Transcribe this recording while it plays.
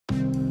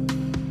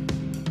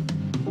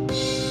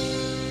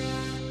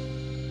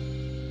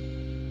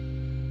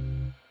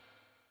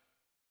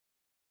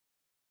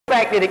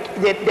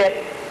fact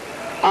that,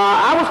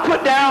 I was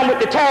put down with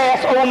the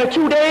task only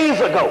 2 days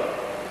ago.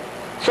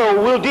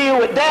 So we'll deal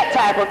with that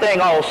type of thing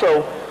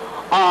also.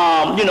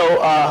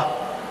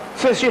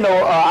 Since,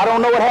 I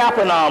don't know what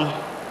happened,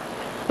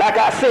 like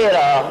I said,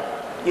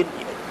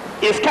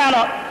 it's kind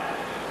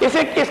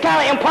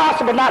of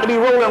impossible not to be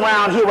rolling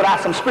around here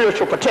without some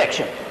spiritual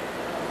protection.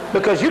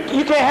 Because you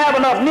can't have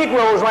enough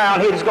Negroes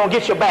around here that's going to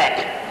get your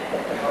back.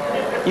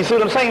 You see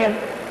what I'm saying?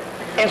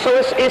 And so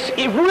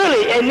it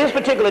really, in this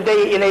particular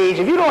day and age,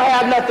 if you don't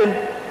have nothing,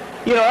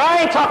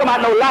 I ain't talking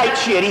about no light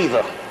shit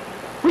either.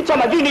 We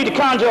talking about you need to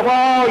conjure up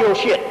all your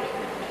shit,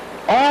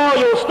 all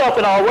your stuff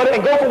and all,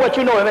 and go for what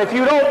you know. And if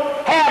you don't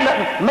have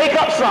nothing, make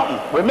up something.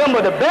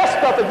 Remember, the best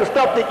stuff is the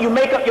stuff that you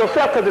make up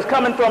yourself because it's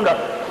coming from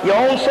your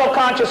own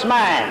subconscious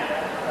mind.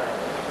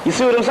 You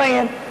see what I'm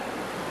saying?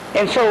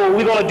 And so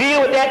we're going to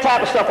deal with that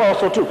type of stuff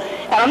also too.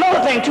 And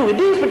another thing too, in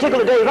these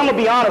particular days, I'm going to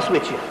be honest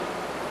with you.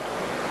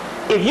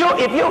 If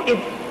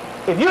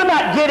you're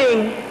not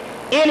getting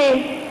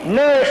any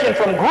nourishment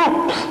from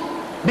groups,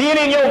 being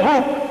in your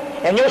group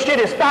and your shit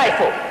is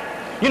stifled,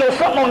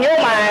 something on your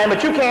mind,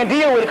 but you can't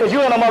deal with it because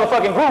you're in a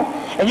motherfucking group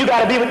and you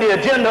got to be with the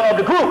agenda of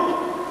the group.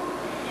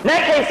 In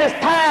that case, it's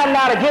time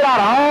now to get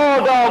out of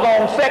all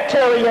doggone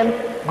sectarian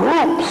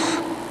groups.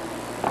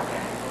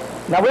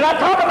 Now, we're not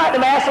talking about the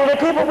masses of the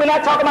people. We're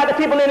not talking about the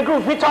people in the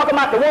groups. We're talking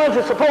about the ones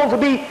that's supposed to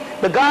be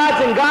the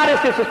gods and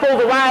goddesses that's supposed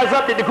to rise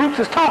up that the groups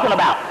is talking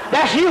about.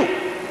 That's you.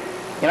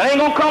 It ain't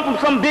going to come from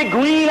some big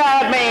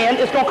green-eyed man.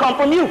 It's going to come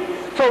from you.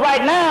 So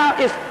right now,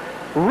 it's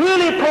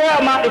really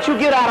paramount that you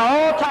get out of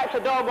all types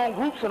of doggone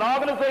groups and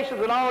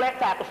organizations and all that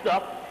type of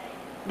stuff,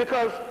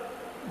 because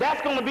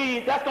that's going to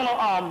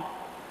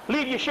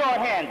leave you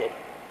short-handed.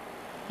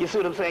 You see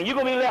what I'm saying? You're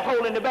going to be left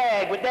holding the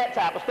bag with that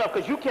type of stuff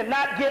because you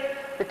cannot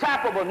get the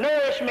type of a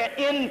nourishment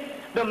in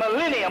the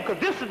millennium, because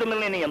this is the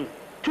millennium,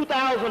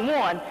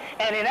 2001,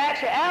 and in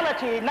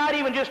actuality, not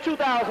even just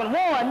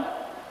 2001.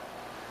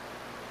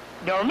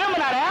 Now remember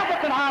now, the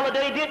African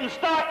holiday didn't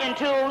start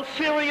until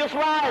Sirius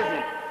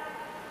rising.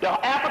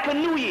 The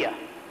African New Year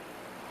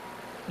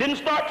didn't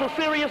start till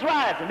Sirius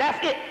rising.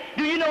 That's it.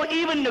 Do you know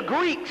even the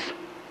Greeks,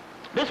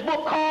 this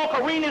book called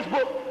Carina's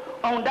book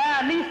on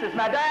Dionysus.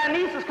 Now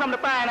Dionysus, come to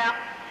find out,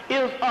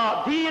 is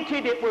a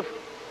deity that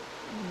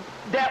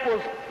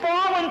was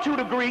foreign to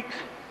the Greeks,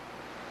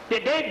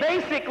 that they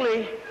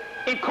basically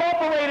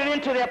incorporated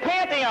into their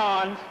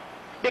pantheons,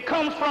 that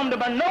comes from the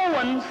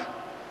Minoans,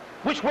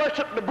 which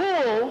worship the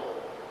bull,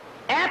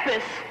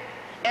 Apis,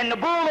 and the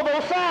bull of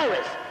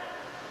Osiris.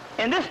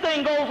 And this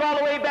thing goes all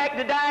the way back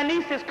to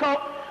Dionysus cult,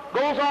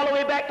 goes all the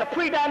way back to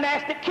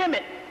pre-dynastic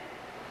Kemet.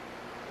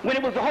 When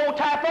it was the whole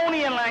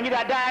Typhonian line, you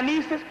got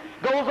Dionysus,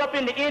 goes up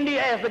into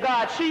India as the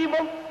god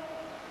Shiva.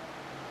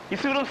 You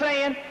see what I'm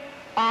saying?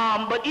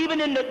 But even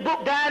in the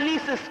book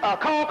Dionysus,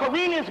 called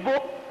Carina's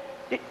book,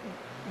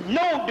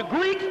 the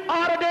Greeks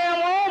or the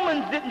damn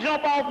Romans didn't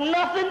jump off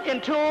nothing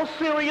until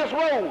Sirius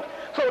rose.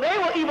 So they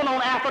were even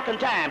on African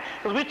time,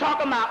 because we're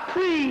talking about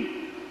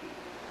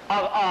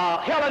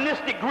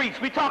Hellenistic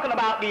Greeks. We're talking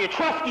about the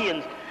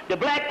Etruscans, the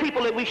black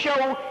people that we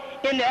show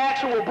in the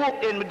actual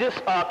book, in this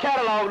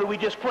catalog that we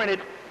just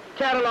printed.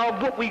 Catalog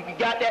book, we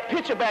got that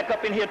picture back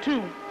up in here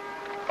too,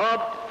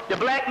 of the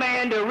black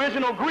man, the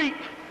original Greek,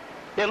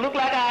 that looked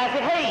like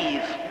Isaac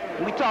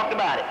Hayes. We talked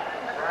about it.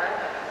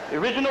 The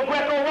original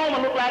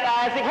Greco-Roman looked like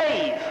Isaac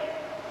Hayes.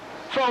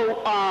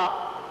 So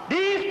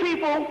these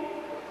people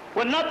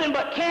were nothing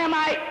but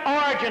Camite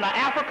origin, or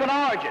African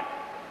origin.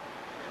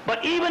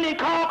 But even in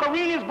Carl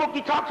Carina's book,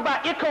 he talks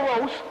about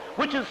Icaros,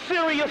 which is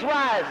Sirius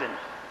rising.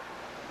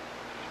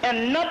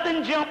 And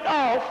nothing jumped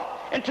off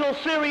until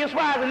Sirius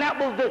rising. That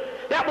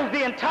was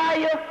the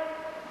entire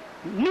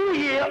New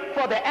Year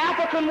for the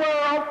African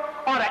world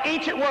or the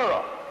ancient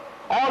world.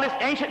 All this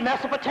ancient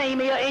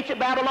Mesopotamia, ancient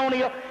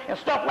Babylonia, and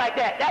stuff like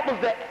that. That was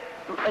the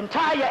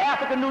entire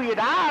African New Year.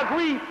 Now, I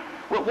agree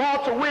with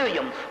Walter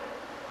Williams,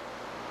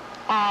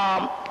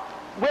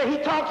 where he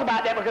talks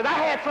about that, because I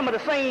had some of the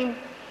same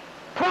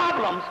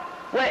problems,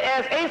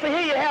 whereas Asa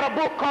Hilliard had a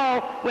book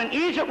called When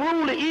Egypt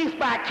Ruled the East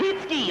by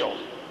Catskill.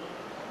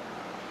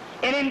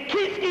 And in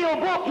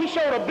Catskill's book, he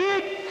showed a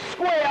big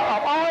square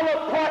of all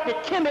the part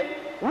that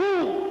Kemet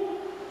ruled.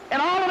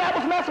 And all of that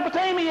was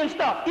Mesopotamian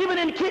stuff, even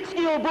in the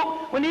Catskill's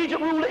book, When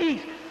Egypt Ruled the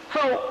East.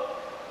 So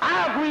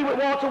I agree with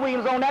Walter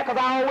Williams on that, because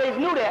I always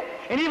knew that.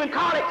 And even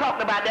Kardec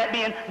talked about that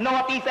being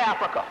Northeast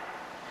Africa.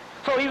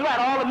 So he's right,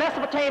 all the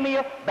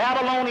Mesopotamia,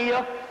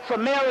 Babylonia,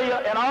 Samaria,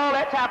 and all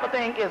that type of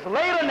thing is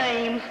later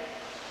names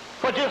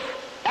for just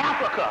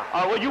Africa,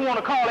 or what you want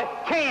to call it,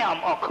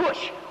 Cam, or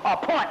Kush, or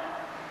Punt.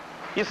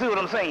 You see what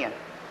I'm saying?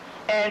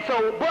 And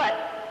so, but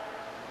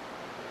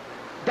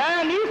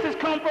Dionysus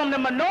come from the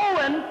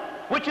Minoan,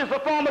 which is a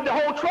form of the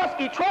whole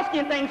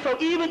Etruscan thing. So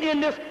even in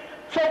this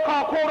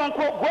so-called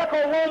quote-unquote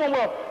Greco-Roman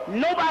world,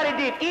 nobody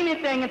did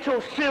anything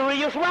until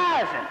Sirius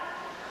rising.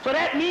 So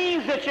that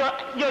means that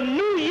your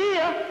new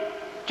year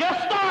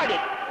just started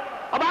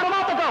about a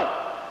month ago.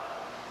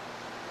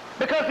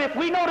 Because if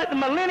we know that the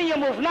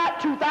millennium was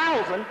not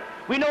 2000,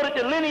 we know that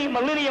the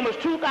millennium was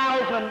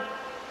 2001,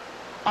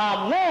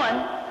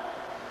 One,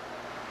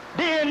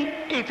 then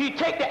if you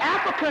take the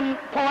African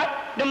part,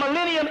 the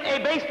millennium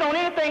based on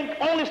anything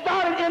only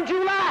started in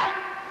July.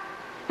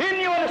 Then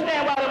you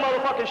understand why the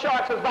motherfucking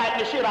sharks is biting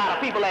the shit out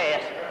of people's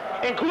ass,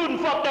 including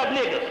fucked up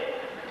niggas.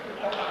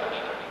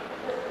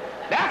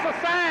 That's a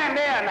sign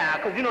there now,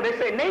 because you know they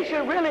say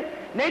nature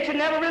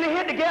never really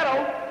hit the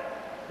ghetto.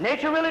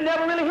 Nature really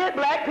never really hit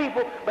black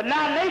people, but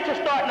now nature's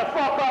starting to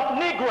fuck up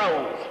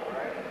Negroes.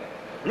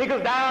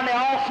 Niggas down there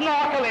all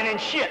snorkeling and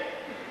shit.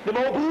 The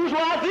old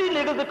bourgeoisie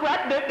niggas,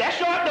 that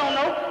shark don't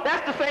know,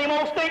 that's the same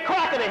old state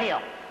cracker to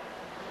him.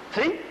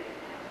 See?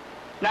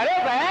 Now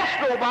there's an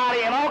astro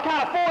body and all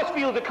kind of force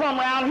fields that come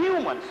around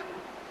humans.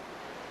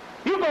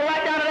 You go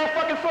right down to that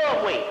fucking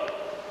subway.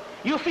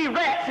 You'll see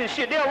rats and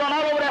shit, they'll run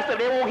all over that stuff,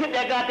 they won't hit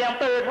that goddamn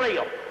third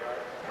rail.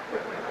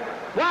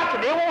 Watch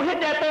it, they won't hit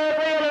that third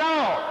rail at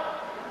all.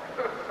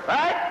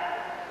 Right?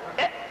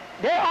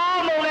 They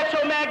all know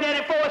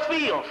electromagnetic force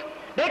fields.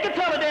 They can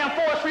tell a damn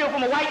force field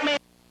from a white man.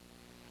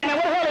 Now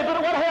what the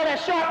hell that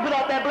shark bit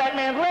off that black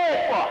man's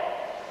leg for?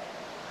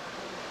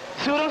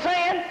 See what I'm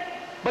saying?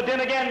 But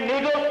then again,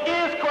 niggas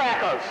is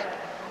crackers.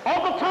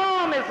 Uncle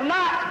Tom is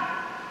not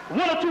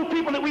one or two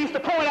people that we used to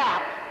point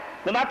out.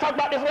 Remember I talked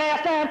about this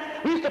last time?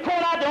 We used to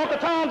point out the Uncle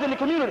Toms in the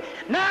community.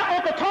 Now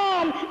Uncle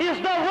Tom is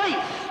the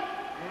race.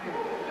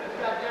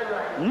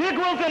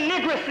 Negroes and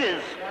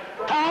negresses.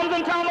 Toms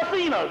and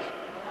Thomacinas.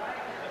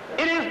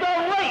 It is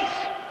the race.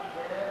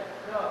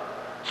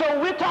 So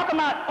we're talking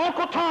about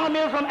Uncle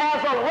Tomism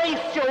as a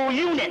racial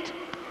unit.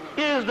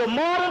 It is the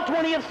modern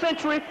 20th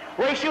century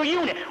racial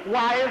unit.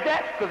 Why is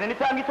that? Because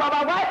anytime you talk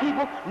about white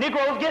people,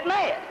 Negroes get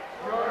mad.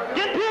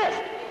 Get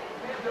pissed.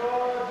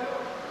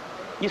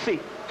 You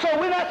see. So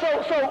we're not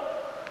so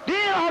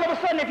then all of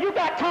a sudden if you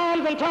got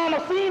Toms and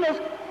Thomacinas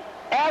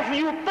as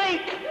you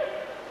think,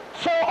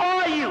 so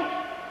are you.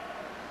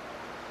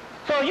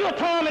 So you're a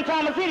Tom and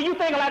Thomasina, you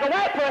thinking like a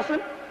white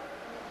person.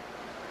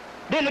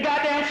 Then the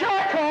goddamn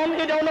shark comes,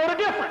 you don't know the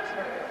difference.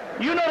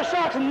 You know the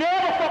sharks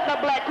never fucked up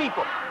black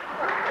people.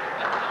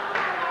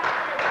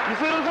 You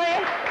see what I'm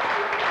saying?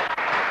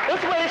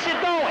 That's the way this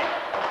shit going.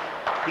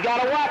 You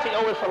gotta watch it.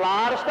 Oh, it's a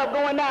lot of stuff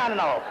going down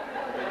and all.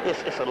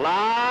 It's a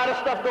lot of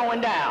stuff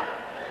going down.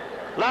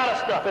 A lot of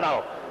stuff and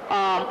all.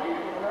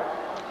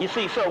 You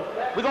see, so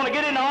we're gonna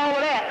get into all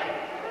of that.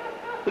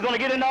 We're gonna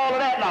get into all of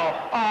that now.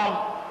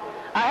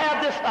 I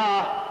have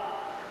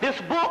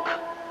this book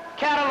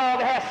catalog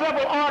that has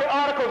several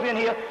articles in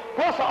here,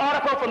 plus an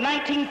article from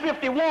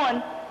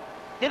 1951.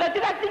 Did I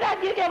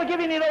ever give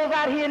any of those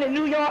out here in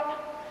New York?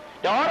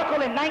 The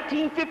article in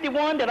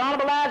 1951 that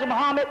Honorable Elijah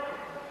Muhammad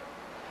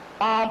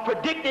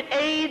predicted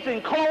AIDS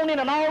and cloning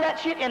and all that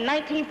shit in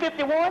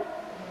 1951.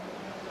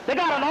 They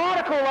got an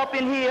article up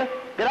in here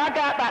that I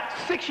got about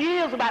 5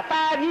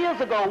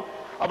 years ago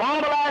of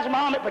Honorable Elijah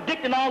Muhammad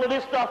predicting all of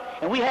this stuff,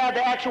 and we have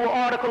the actual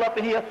article up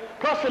in here,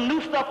 plus some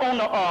new stuff on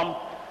the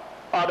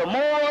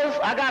Moors.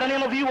 I got an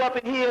interview up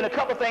in here and a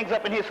couple things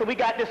up in here. So we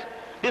got this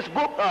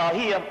book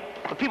here.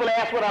 For people that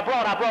ask what I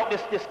brought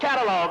this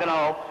catalog and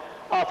all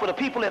for the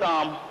people that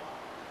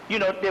you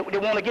know they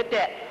want to get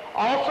that.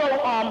 Also,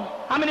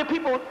 how many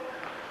people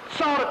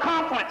saw the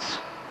conference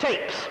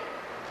tapes?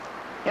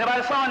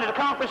 Anybody saw any of the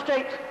conference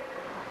tapes?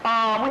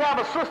 We have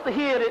a sister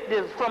here that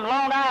is from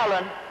Long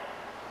Island.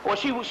 Or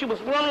she was from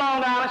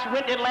Long Island. She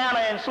went to Atlanta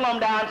and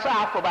slummed down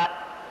south for about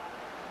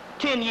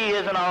 10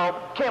 years and all.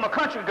 Became a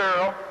country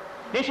girl.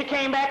 Then she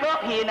came back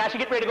up here. Now she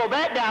get ready to go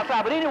back down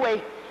south. But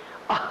anyway,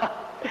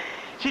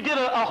 she did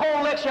a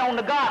whole lecture on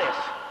the goddess.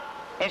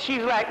 And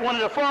she's like one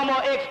of the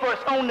former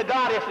experts on the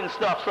goddess and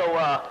stuff. So,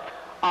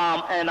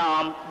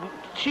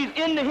 she's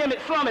in the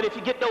Hemmitt Summit if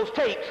you get those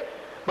tapes.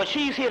 But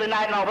she's here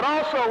tonight and all. But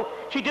also,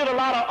 she did a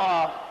lot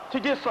of,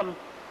 if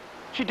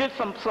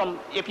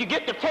you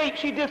get the tape,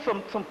 she did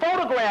some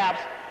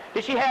photographs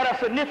that she had a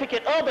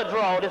significant other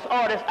draw, this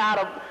artist out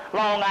of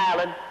Long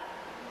Island.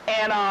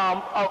 And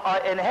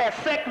it has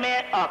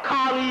Sekhmet,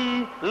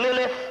 Kali,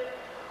 Lilith,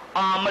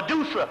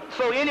 Medusa.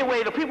 So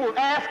anyway, the people were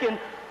asking,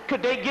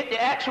 could they get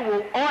the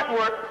actual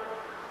artwork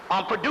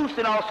produced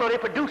and all, so they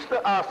produced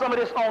some of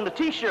this on the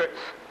t-shirts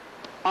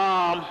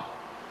of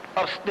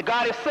the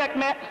goddess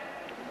Sekhmet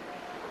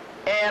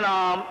and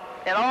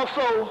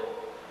also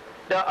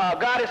the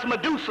goddess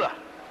Medusa.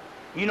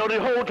 You know, the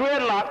whole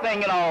dreadlock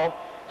thing and all.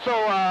 So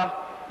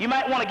you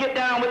might want to get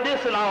down with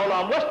this and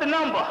all. What's the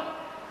number?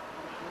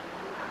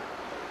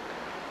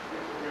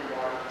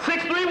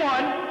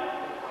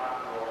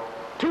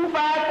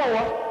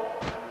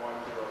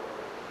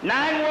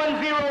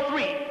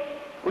 631-254-9103.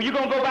 Well, you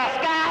going to go by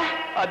Sky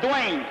or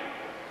Dwayne?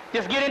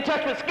 Just get in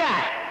touch with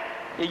Sky.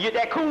 You get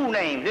that cool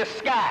name, this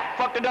Sky.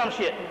 Fuck the dumb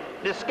shit,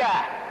 this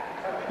Sky.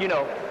 You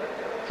know.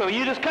 So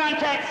you just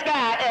contact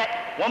Sky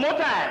at, one more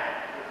time,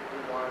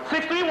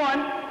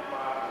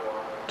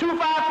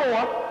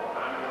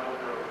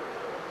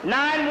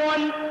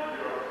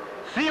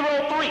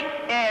 631-254-9103.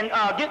 And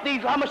get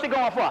these, how much they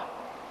going for?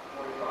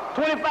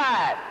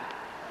 25.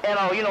 And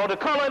you know, the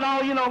color and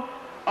all, you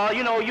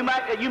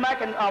might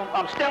can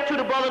step to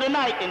the brother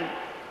tonight and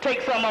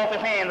take some off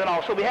his hands and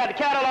all. So we had the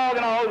catalog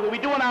and all. We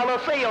doing our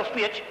little sales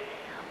pitch.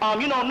 I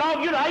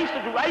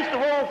used to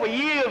roll for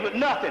years with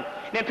nothing.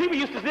 Then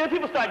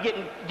people start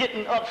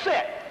getting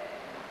upset.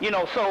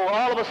 So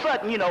all of a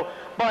sudden,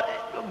 but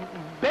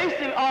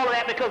basically all of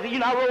that because,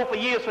 I rolled for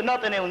years for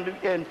nothing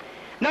and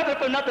nothing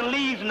for nothing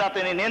leaves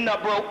nothing and end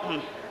up broke.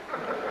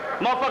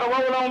 Motherfucker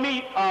rolled on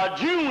me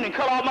June and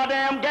cut off my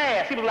damn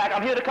gas. He was like,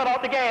 I'm here to cut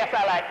off the gas.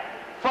 I like,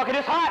 fuck it,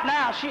 it's hot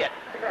now, shit.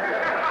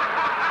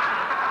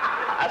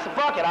 I said,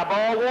 fuck it. I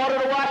borrowed water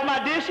to wash my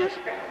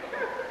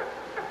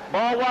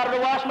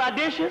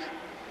dishes.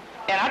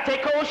 And I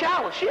take cold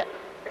showers, shit.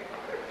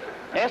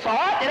 That's all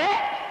right to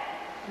that.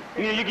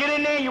 You get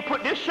in there, you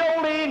put this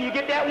shoulder in, you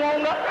get that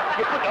warmed up,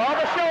 you put the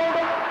other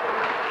shoulder,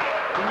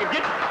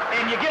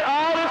 and you get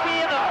all this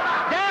in.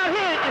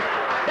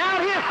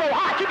 Down here it's so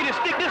hot, you can just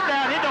stick this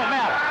down, it don't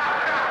matter.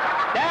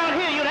 Down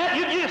here, you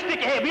just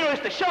stick your head,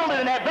 it's the shoulder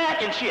and that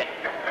back and shit.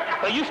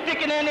 So you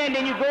stick it in there and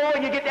then you go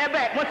and you get that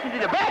back. Once you do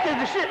the back is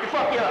the shit to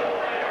fuck you up.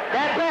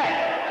 That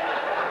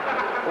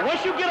back. But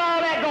once you get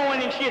all that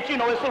going and shit,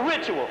 it's a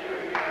ritual.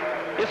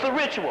 It's a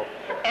ritual.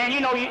 And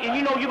you're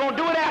gonna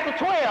do it after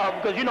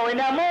 12 because in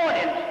that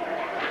morning.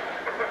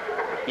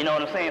 You know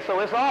what I'm saying? So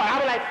it's all I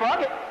was like,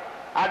 fuck it.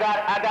 I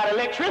got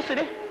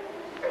electricity.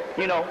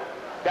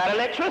 Got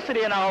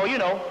electricity and all,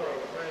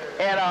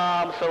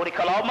 And so they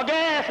cut off my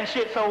gas and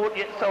shit. So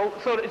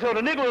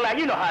the nigga was like,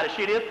 you know how the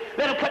shit is.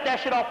 Let them cut that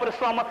shit off for the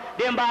summer.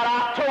 Then by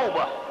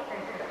October,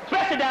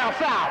 especially down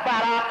south,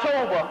 by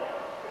October,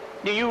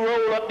 then you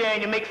roll up there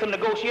and you make some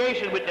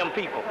negotiations with them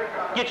people.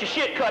 Get your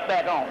shit cut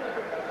back on.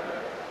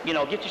 Get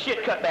your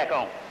shit cut back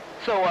on.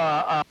 So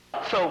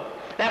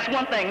that's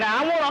one thing.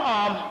 Now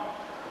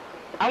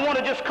I want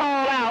to just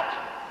call out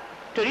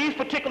to these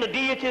particular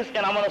deities,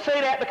 and I'm going to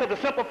say that because the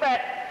simple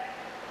fact,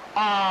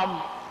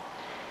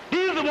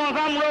 these are the ones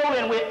I'm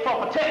rolling with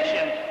for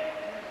protection,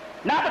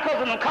 not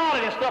because of them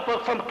calling and stuff,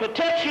 but from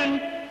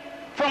protection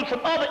from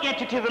some other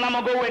entities, and I'm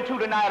going to go into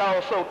tonight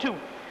also too,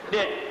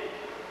 that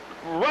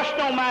rushed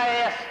on my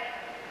ass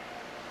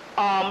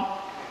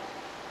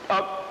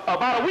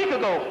about a week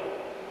ago.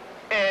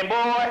 And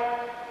boy,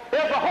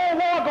 there's a whole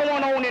war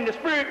going on in the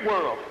spirit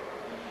world.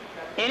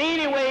 And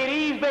anyway,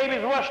 these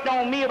babies rushed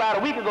on me about a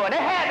week ago, and they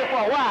had me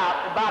for a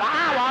while. About an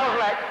hour, I was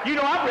like,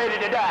 I'm ready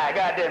to die,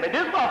 goddammit.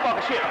 This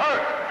motherfucker shit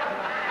hurt.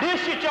 This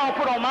shit y'all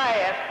put on my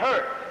ass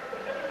hurt.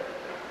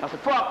 I said,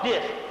 fuck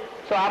this.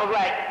 So I was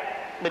like,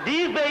 but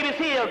these babies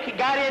here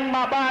got in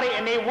my body,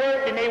 and they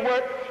worked, and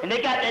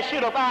they got that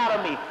shit up out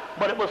of me.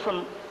 But it was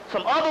some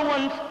other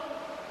ones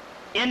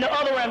in the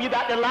other realm. You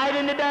got the light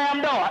in the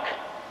damn dark.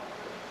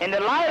 And the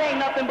light ain't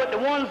nothing but the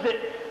ones that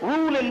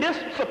rule in this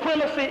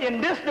supremacy in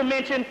this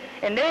dimension,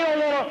 and they don't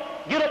want to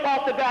get up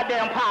off the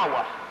goddamn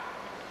power.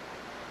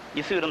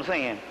 You see what I'm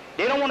saying?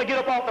 They don't want to get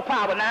up off the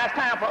power. Now it's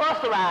time for us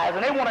to rise,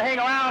 and they want to hang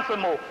around some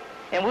more.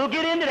 And we'll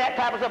get into that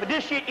type of stuff, but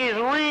this shit is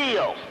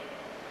real.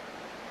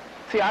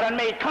 See, I done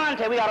made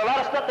contact. We got a lot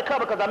of stuff to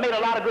cover because I made a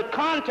lot of good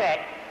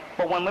contact.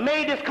 But when we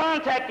made this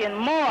contact in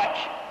March,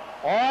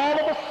 all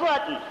of a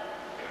sudden,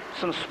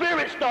 some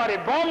spirits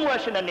started bum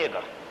rushing a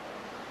nigga.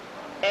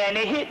 And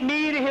they hit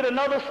me, they hit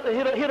another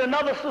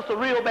sister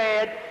real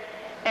bad.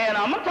 And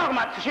I'm talking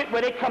about the shit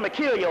where they come and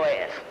kill your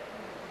ass.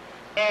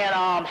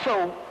 And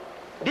so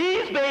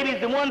these babies,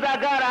 the ones I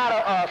got out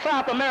of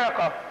South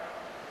America,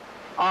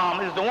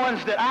 is the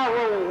ones that I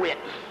roll with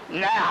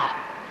now.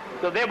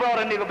 So they brought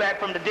a nigga back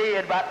from the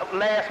dead about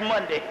last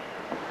Monday.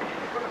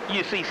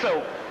 You see,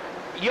 so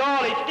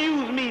y'all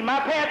excuse me, my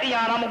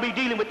pantheon I'm gonna be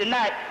dealing with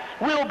tonight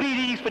will be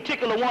these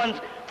particular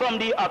ones from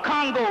the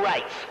Congo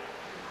rights.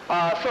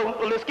 So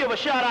let's give a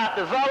shout out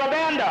to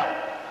Zarabanda,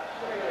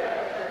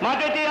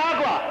 Madre de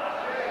Agua,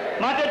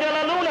 Madre de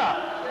la Luna,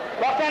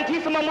 La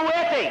Santísima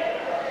Muerte,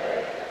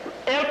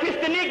 El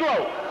Cristo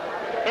Negro,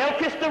 El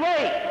Cristo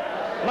Rey,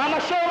 Mama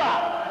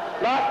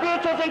Shola, Los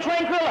Spiritos and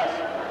Tranquilos,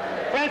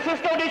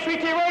 Francisco de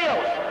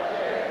Tritireos,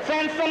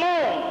 San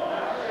Simon,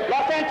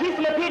 La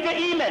Santísima Peter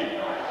Eman.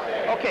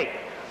 Okay,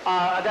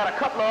 I got a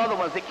couple of other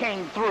ones that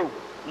came through,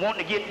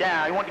 wanting to get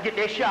down, wanting to get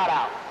their shout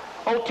out.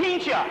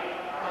 Otincha,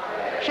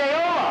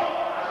 Sheola,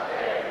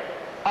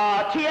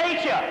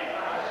 Tiacha,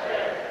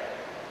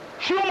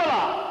 Shumala,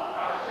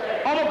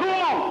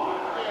 Omagumo,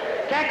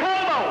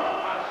 Kakumbo,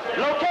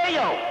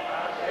 Lokeyo,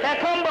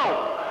 Kakumbo,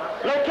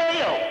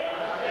 Lokeyo.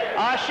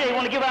 Ashe,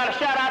 want to give out a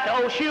shout out to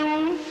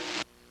Oshun.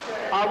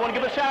 I want to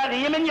give a shout out to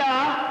Yemenya.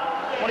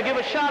 I want to give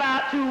a shout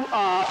out to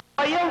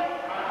Aya,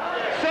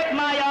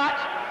 Sekmayat,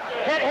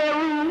 Het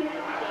Heru.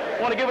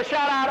 I want to give a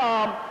shout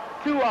out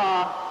to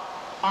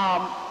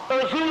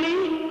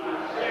Urzuli.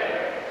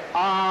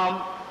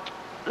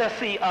 Let's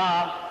see,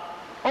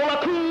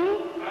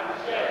 Olakun,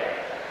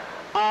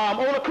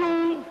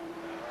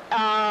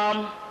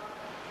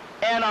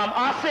 and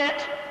Aset,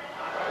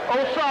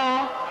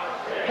 Osa,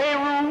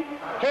 Heru,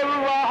 Heru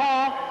Raha,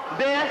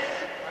 Bes,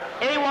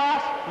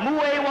 Awas,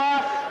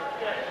 Muawas,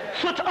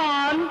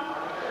 Sutan,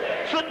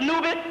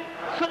 Sutnubit,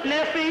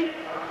 Sutnesi,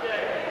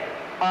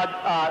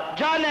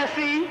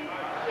 Janesi,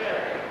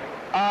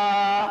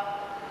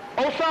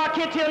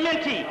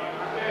 Osakitiamenti,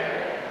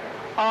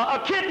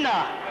 Echidna,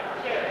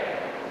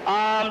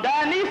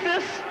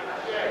 Dionysus,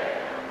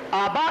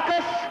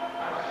 Bacchus,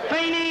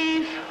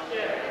 Phanes,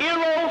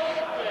 Eros,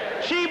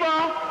 Shiva,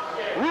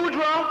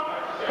 Rudra,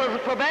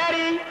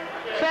 Pravati,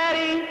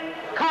 Sati,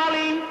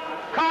 Kali,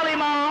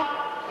 Kalima,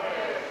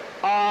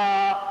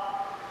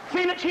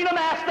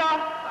 Chinamasta,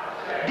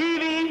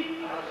 Devi,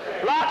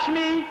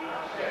 Lakshmi,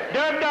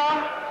 Durga,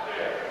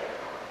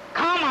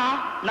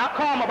 Kama, not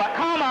Karma, but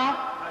Kama,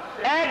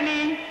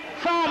 Agni,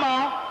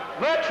 Sama,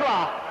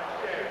 Vertra.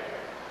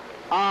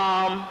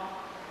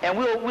 And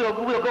we'll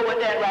go with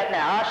that right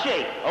now.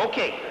 Ashe.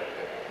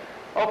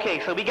 Okay,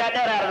 so we got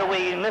that out of the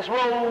way, and let's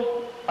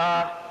roll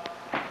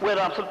with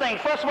some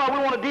things. First of all,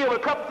 we want to deal with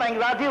a couple things.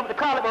 I'll deal with the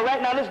college, but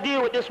right now let's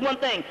deal with this one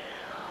thing.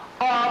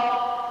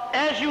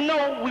 As you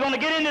know, we're going to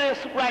get into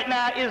this right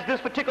now, is this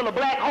particular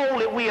black hole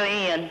that we are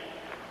in.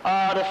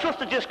 The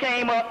sister just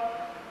came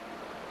up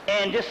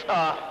and just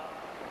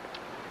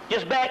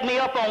backed me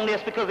up on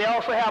this, because they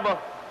also have an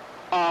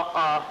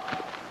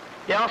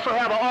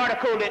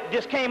article that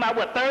just came out,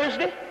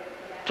 Thursday,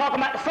 talking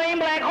about the same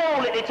black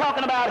hole that they're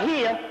talking about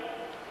here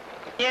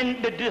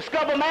in the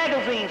Discover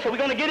magazine. So we're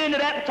going to get into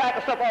that type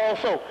of stuff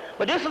also.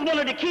 But this is one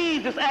of the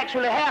keys that's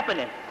actually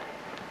happening.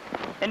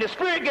 And the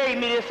Spirit gave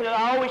me this, and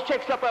I always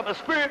check stuff up in the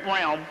spirit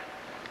realm.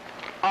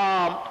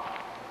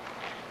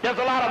 There's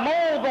a lot of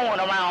mold going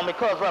around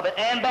because of it,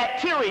 and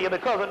bacteria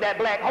because of that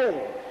black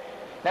hole.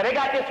 Now they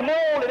got this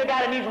mold that they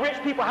got in these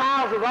rich people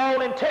houses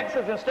all in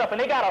Texas and stuff, and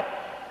they got to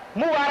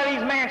move out of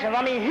these mansions.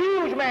 I mean,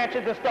 huge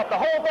mansions and stuff. The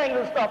whole thing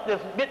and stuff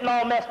that's getting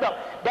all messed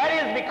up. That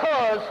is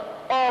because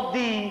of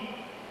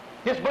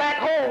this black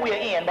hole we're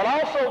in. But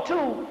also,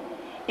 too,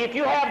 if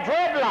you have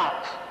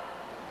dreadlocks,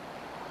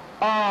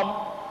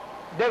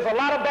 there's a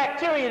lot of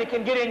bacteria that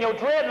can get in your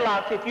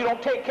dreadlocks if you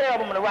don't take care of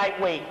them in the right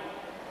way.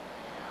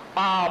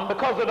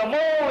 Because of the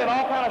mold and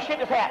all kind of shit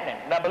that's happening.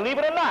 Now, believe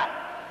it or not,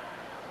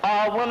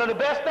 one of the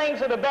best things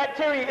for the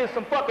bacteria is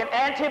some fucking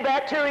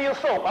antibacterial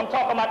soap. I'm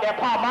talking about that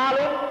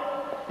Palmolive,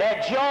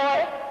 that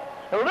Joy.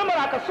 Now, remember,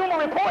 our Consumer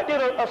Report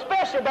did a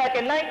special back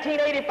in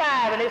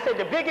 1985, and they said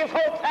the biggest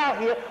hoax out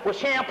here was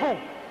shampoo.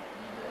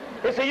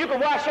 They said you can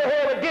wash your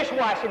hair with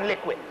dishwashing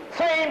liquid.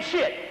 Same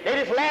shit. They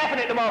just laughing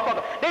at the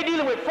motherfucker. They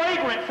dealing with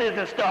fragrances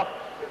and stuff.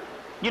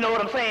 You know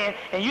what I'm saying?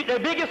 And the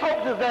biggest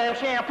hoax is damn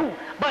shampoo.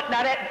 But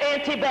now that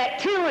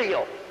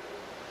antibacterial,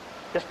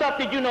 the stuff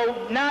that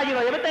now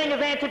everything is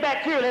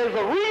antibacterial. There's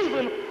a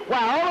reason why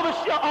all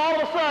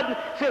of a sudden,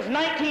 since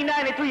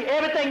 1993,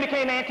 everything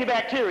became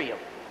antibacterial.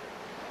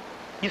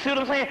 You see what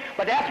I'm saying?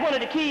 But that's one of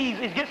the keys,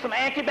 is get some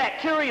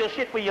antibacterial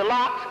shit for your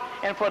locks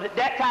and for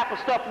that type of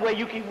stuff where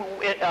you can,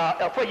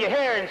 for your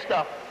hair and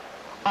stuff.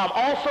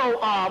 Also,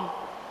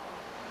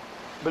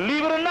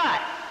 believe it or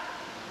not,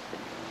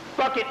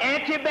 fucking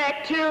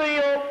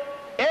antibacterial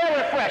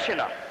air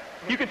refreshener.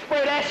 You can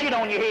spray that shit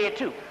on your head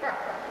too.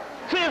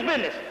 Serious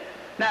business.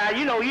 Now,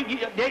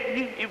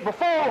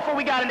 before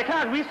we got into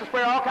college, we used to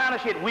spray all kind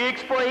of shit, wig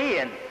spray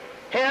and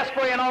hair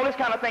spray and all this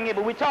kind of thing.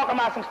 But we're talking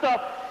about some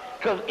stuff,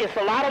 because it's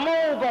a lot of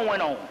mold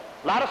going on,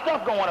 a lot of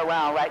stuff going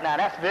around right now.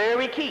 That's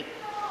very key.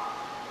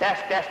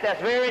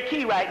 That's very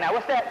key right now.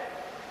 What's that?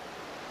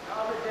 The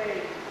other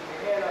day,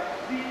 they had a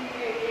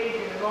DEA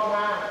agent in Long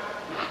Island.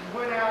 He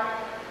went out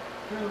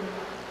to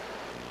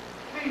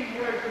see, he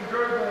heard some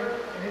gurgling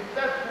in his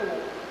cesspool.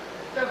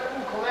 His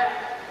cesspool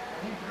collapsed,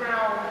 and he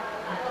drowned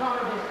in a ton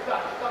of his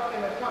stuff, stuck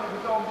in a ton of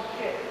his own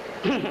shit.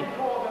 He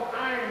called him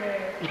Iron Man,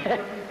 because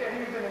he said he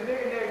was in a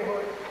nigger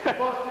neighborhood,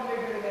 busting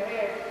niggas in the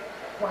head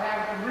for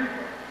having some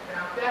reefer.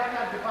 Now, if that's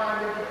not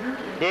divine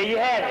retribution, there you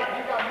have it.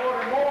 You got more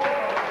than more on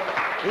it.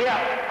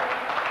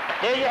 Yeah,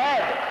 there you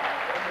have it.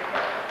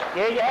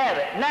 There you have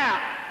it.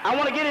 Now, I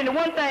want to get into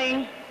one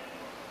thing.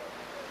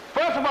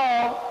 First of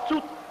all, I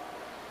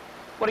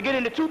want to get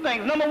into two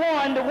things. Number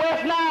one, the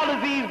West Nile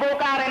disease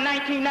broke out in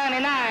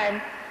 1999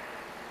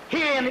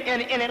 here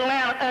in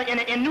Atlanta,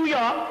 in New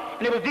York,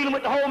 and it was dealing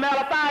with the whole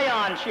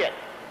malathion shit.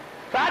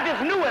 So I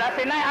just knew it.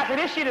 I said,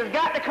 this shit has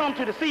got to come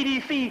to the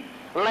CDC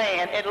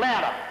land,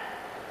 Atlanta.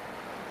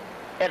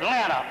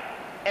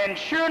 And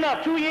sure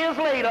enough, 2 years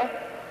later,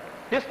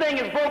 this thing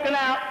is broken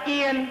out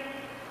in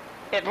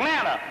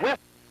Atlanta.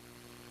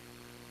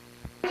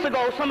 Weeks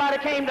ago,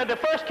 the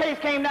first case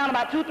came down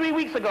about 2-3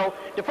 weeks ago.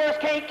 The first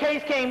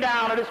case came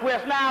down of this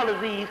West Nile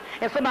disease,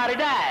 and somebody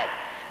died.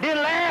 Then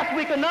last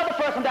week, another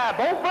person died,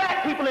 both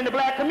black people in the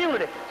black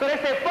community. So they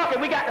said, fuck it,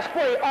 we got to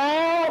spray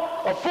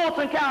all of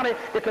Fulton County,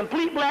 the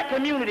complete black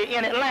community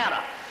in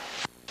Atlanta.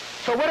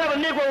 So whatever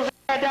Negroes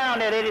had down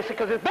there, they just,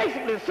 because it's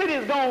basically, the city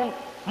has gone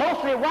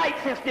mostly white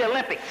since the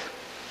Olympics.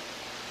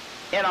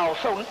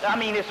 So, I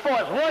mean, as far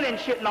as running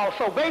shit and all,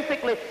 so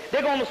basically,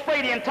 they're going to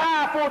spray the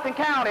entire Fulton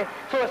County,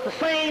 so it's the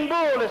same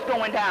bull that's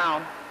going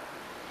down.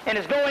 And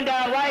it's going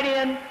down right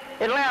in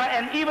Atlanta,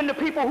 and even the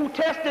people who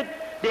tested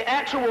the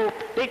actual,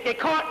 they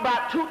caught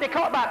about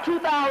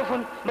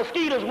 2,000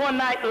 mosquitoes one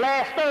night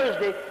last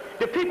Thursday.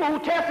 The people who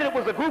tested it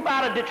was a group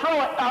out of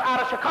Detroit,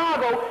 out of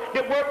Chicago,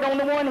 that worked on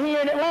the one here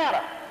in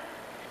Atlanta.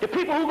 The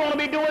people who are going to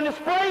be doing the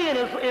spraying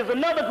is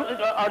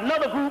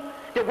another group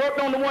that worked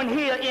on the one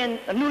here in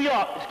New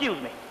York, excuse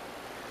me.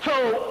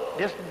 So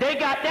they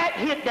got that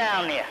hit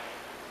down there.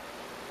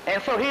 And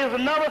so here's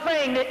another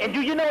thing, and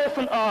do you know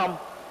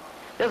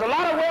there's a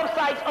lot of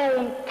websites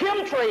on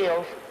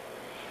chemtrails,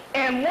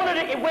 and one of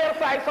the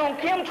websites on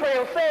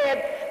chemtrails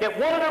said that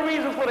one of the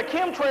reasons for the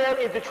chemtrail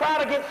is to try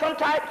to get some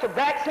types of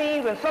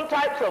vaccines and some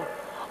types of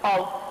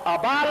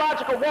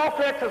biological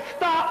warfare to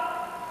stop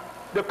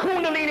the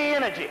Kundalini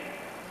energy.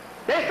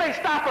 They say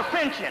stop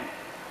ascension,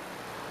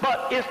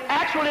 but it's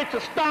actually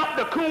to stop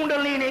the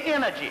Kundalini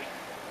energy.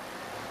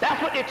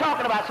 That's what they're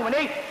talking about. So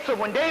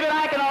when David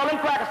Icke and all them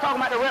crackers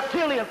talking about the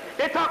reptilians,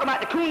 they're talking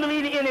about the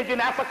Kundalini energy,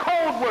 and that's a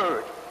code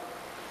word.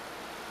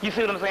 You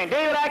see what I'm saying?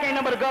 David Icke ain't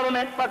number the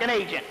government fucking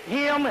agent.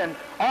 Him and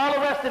all the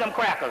rest of them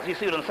crackers. You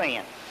see what I'm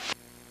saying?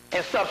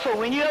 And stuff. So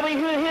when you ever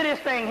hear this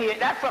thing here,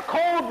 that's a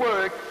code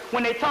word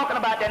when they're talking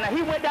about that. Now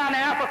he went down to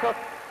Africa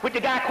with the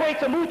guy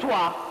Kweta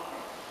Mutwa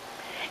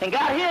and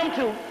got him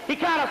he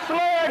kind of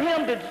slurred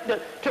him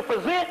to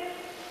present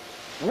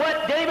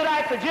what David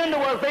Icke's agenda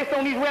was based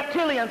on these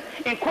reptilians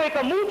in Quaker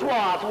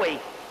Mutwa's way.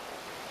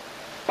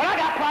 But I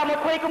got a problem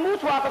with Quaker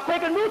Mutwa, because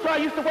Quaker Mutwa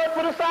used to work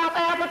for the South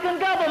African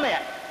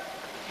government.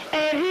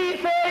 And he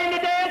said in the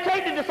damn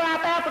tape that the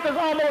South Africans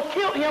almost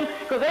killed him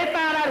because they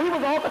found out he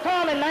was on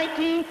Occult in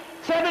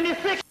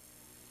 1976.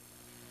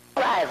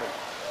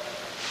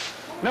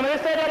 Remember they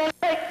said that on the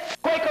tape?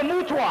 Quaker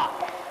Mutwa.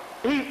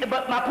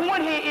 But my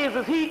point here is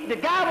the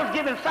guy was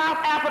given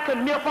South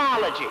African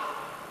mythology.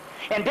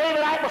 And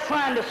David Icke was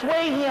trying to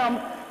sway him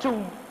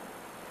to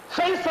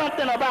say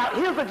something about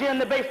his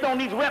agenda based on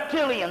these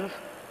reptilians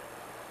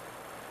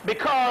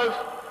because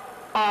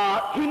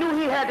he knew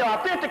he had to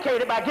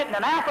authenticate it by getting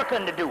an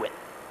African to do it.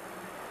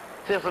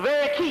 So it's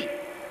very key.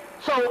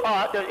 So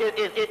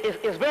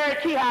it's very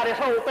key how this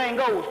whole thing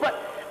goes. But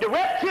the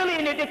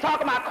reptilian that they're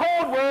talking about,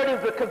 code word, is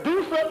the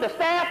Caducer. The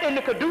staff in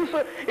the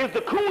Caducer is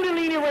the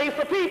Kundalini race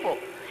of people.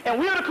 And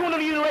we're the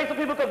Kundalini race of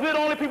people because we're the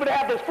only people that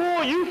have this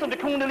full use of the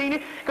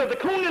Kundalini, because the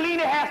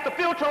Kundalini has to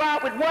filter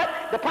out with what?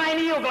 The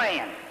pineal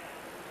gland.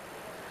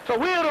 So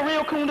we're the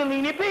real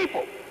Kundalini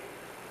people.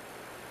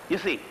 You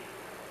see.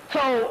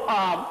 So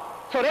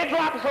they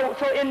dropped,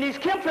 so in these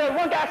chemtrails,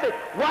 one guy said,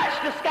 watch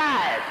the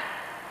skies.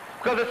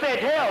 Because it said,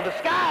 hell, the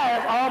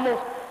skies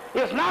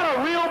it's not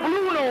a real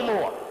blue no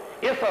more.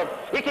 It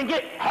can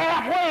get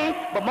halfway,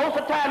 but most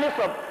of the time it's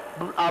a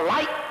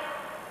light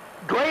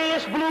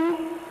grayish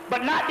blue,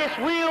 but not this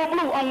real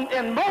blue.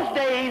 In most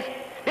days,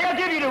 they'll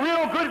give you the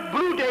real good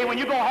blue day when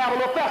you're going to have a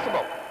little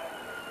festival.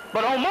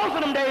 But on most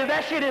of them days,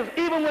 that shit is,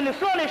 even when the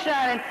sun is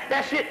shining,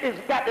 that shit is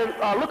got the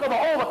look of an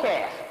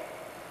overcast.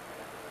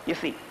 You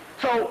see.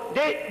 So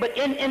but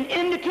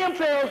in the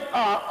chemtrails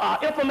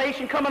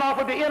information coming off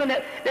of the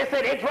internet, they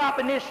say they're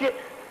dropping this shit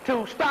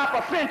to stop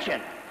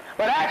ascension.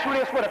 But actually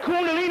it's for the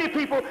Kundalini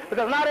people,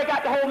 because now they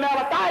got the whole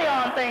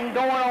Malathion thing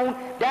going on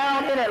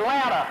down in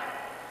Atlanta.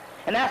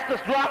 And that's to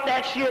drop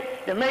that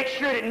shit to make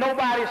sure that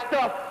nobody's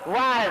stuff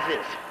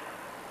rises.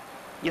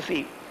 You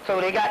see, so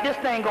they got this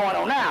thing going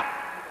on. Now,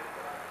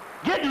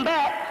 getting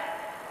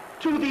back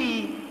to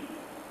the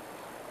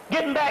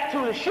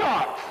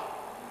sharks.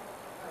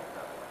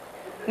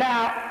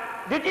 Now,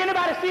 did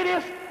anybody see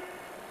this?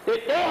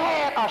 That they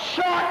had a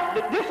shark,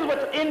 this is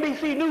what the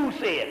NBC News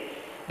said.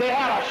 They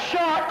had a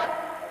shark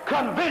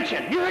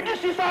convention. You heard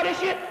this? You saw this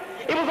shit?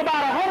 It was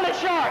about 100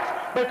 sharks,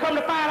 but come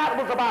to find out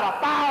it was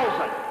about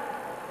 1,000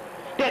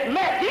 that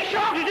met. These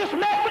sharks were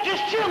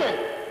just chilling.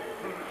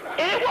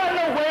 And it wasn't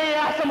no way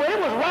out somewhere. It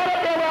was right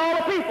up there with all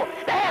the people.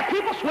 They had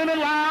people swimming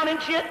around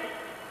and shit.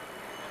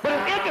 But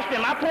it's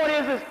interesting. My point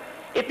is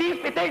if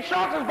they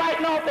sharks is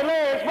biting off their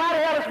legs, why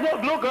the hell is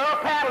little girl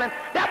paddling?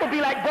 That would be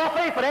like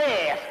buffet for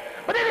their ass.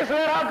 But they just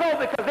let her go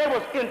because they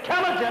was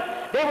intelligent.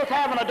 They was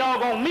having a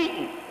doggone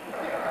meeting.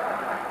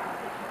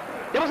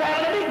 They was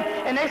having a meeting.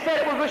 And they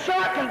said it was a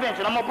shark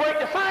convention. I'm going to break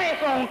the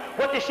science on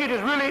what this shit is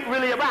really,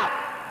 really about.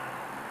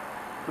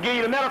 I'll give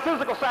you the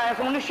metaphysical science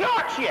on the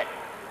shark shit.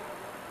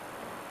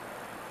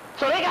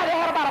 So they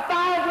had about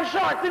 1,000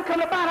 sharks. Then come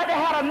to find out they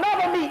had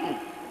another meeting.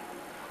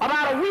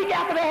 About a week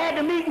after they had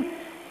the meeting,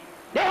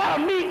 they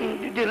had a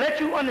meeting to let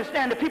you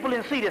understand the people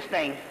didn't see this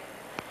thing.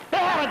 They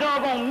had a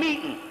doggone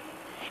meeting.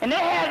 And they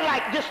had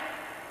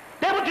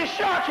they were just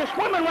sharks just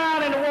swimming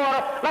around in the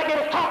water like they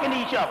was talking to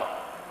each other.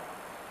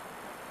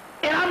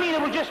 And I mean,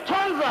 it was just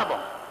tons of them.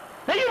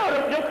 Now, you know,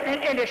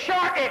 and the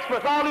shark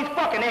experts, all these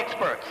fucking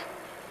experts.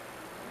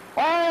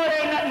 Oh, it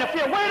ain't nothing to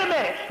fear. Wait a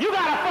minute. You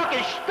got a fucking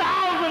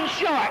 1,000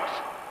 sharks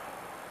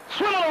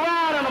swimming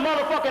around in a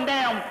motherfucking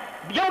damn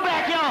your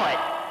backyard.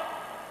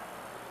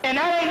 And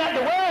that ain't nothing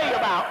to worry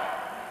about.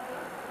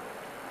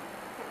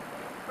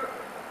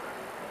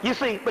 You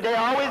see, but they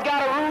always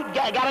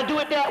got to do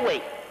it that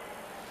way.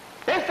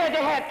 They said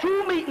they had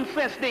 2 meetings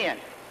since then.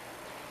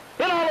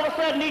 Then all of a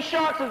sudden these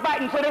sharks is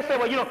biting, so they said,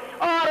 well, you know,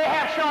 they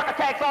have shark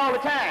attacks all the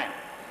time.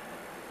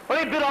 Well,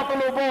 they bit off a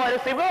little boy. They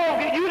said, well,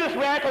 you just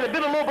ran because they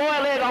bit a little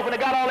boy leg off and they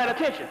got all that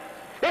attention.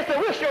 They said,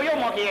 we'll show your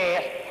monkey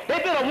ass. They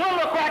bit one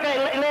little cracker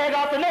leg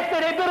off. The next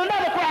day they bit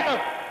another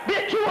cracker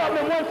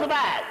and one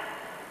survived.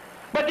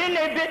 But then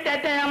they bit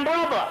that damn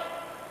brother.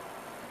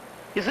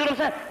 You see what I'm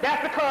saying?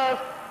 That's because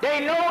they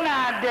know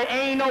now there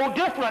ain't no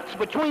difference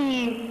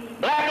between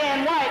black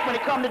and white when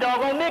it comes to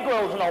doggone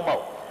Negroes no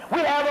more. We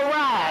have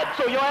arrived,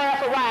 so your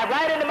ass arrived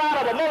right in the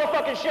mouth of a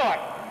motherfucking shark.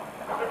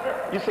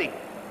 You see?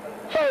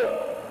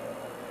 So,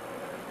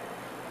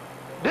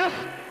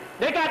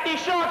 they got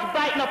these sharks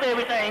biting up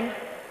everything.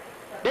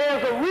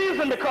 There's a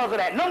reason because of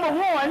that. Number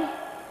one,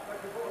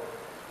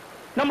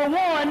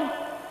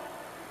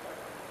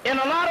 in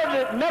a lot of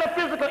the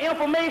metaphysical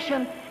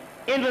information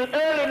in the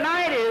early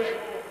 90s,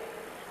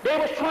 they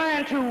was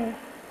trying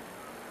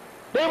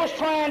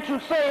to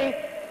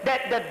say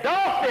that the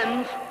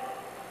dolphins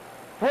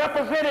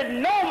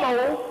represented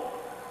Nomo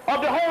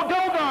of the whole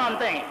Dogon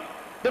thing.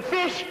 The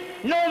fish,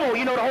 Nomo,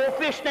 you know the whole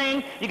fish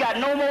thing. You got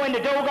Nomo in the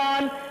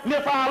Dogon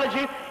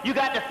mythology. You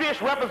got the fish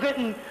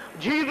representing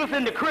Jesus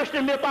in the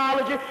Christian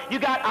mythology. You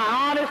got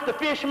Ionis, the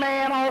fish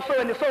man, also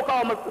in the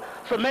so-called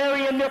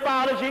Sumerian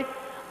mythology.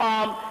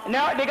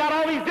 Now they got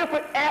all these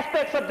different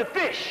aspects of the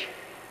fish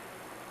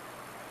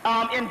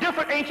in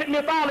different ancient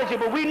mythology,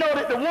 but we know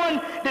that the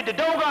one that the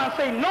Dogon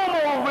say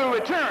Nomo will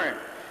return.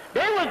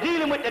 They were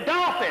dealing with the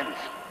dolphins.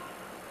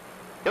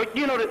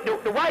 You know,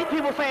 the white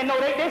people saying no,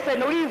 they said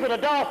no, these are the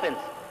dolphins.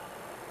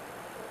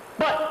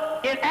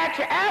 But in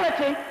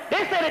actuality,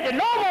 they said that the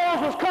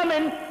Nomos was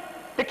coming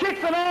to kick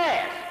some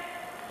ass.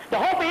 The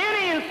Hopi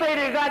Indians say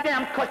they're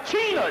goddamn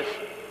Kachinas.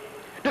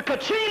 The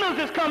Kachinas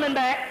is coming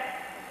back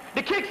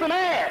to kick some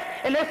ass.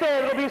 And they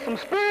say it'll be some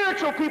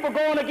spiritual people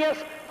going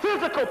against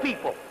physical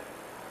people.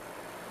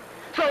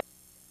 So,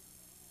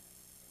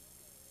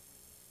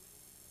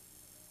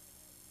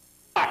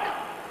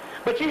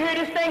 but you hear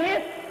this thing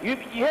here?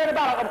 You heard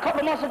about a couple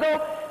of months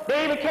ago,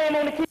 they even came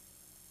on the TV.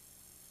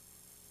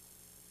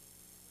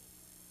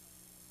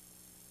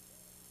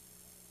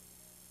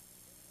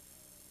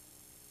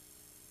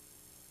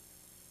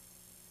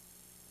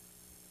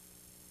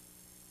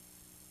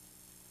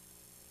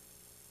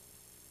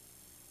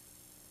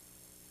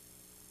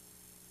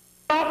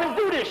 Dolphins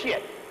do this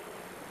shit.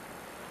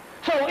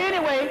 So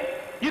anyway,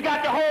 you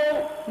got the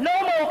whole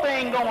Nomo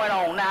thing going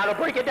on. Now to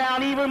break it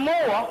down even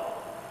more,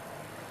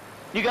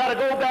 you got to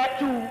go back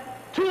to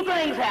two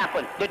things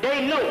happen that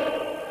they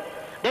know.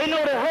 They know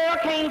that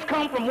hurricanes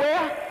come from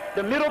where?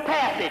 The Middle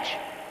Passage.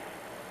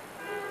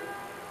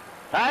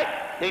 Right?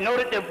 They know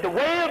that the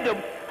way of the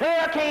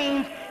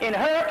hurricanes in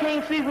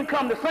hurricane season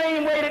come the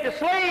same way that the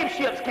slave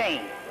ships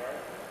came.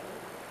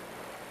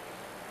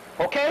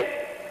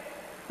 Okay?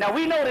 Now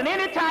we know that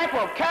any type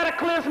of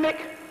cataclysmic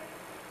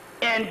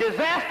and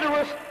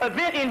disastrous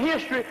event in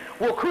history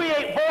will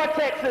create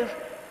vortexes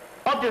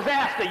of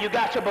disaster. You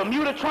got your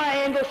Bermuda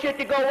Triangle shit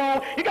to go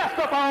on. You got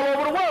stuff all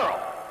over the world.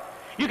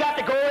 You got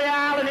the Goree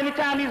Island.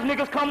 Anytime these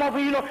niggas come over,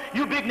 you know,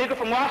 you big nigga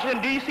from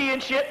Washington, D.C.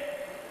 and shit.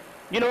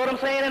 You know what I'm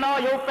saying? And all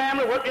your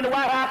family worked in the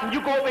White House, and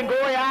you go up in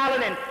Goree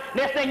Island, and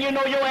next thing you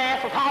know, your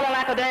ass was hollering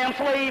like a damn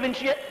slave and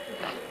shit.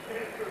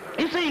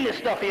 You seen this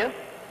stuff here.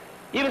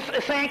 Even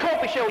St.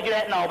 Kofi showed you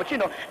that and all, but you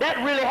know, that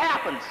really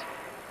happens.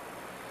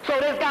 So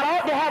they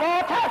have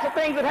all types of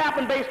things that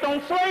happen based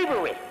on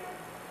slavery.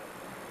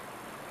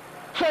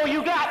 So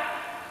you got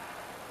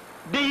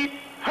the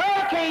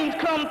hurricanes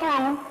come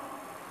through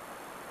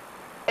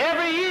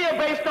every year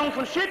based on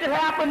some shit that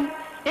happened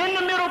in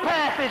the Middle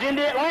Passage in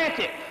the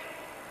Atlantic.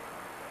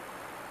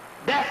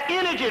 That's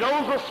energy.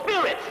 Those are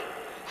spirits.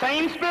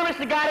 Same spirits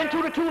that got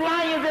into the two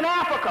lions in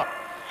Africa.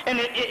 And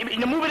in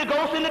the movie, The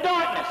Ghost in the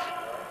Darkness.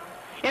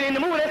 And in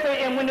the movie, they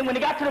say, and when they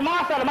got to the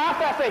Marseille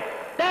say,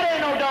 that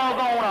ain't no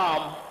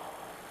doggone,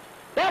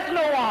 that's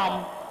no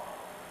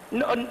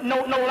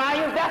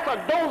lions,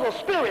 those are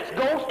spirits,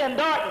 ghosts and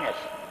darkness.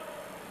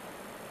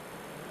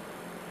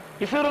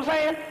 You see what I'm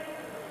saying?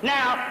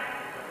 Now,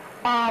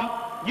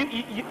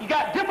 you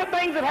got different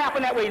things that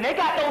happen that way. And they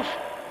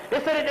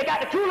said that they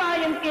got the two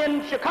lions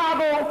in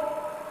Chicago,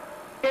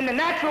 in the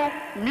Natural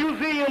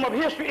Museum of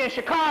History in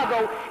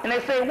Chicago, and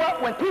they say,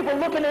 when people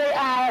look into their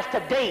eyes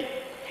today,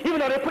 even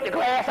though they put the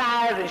glass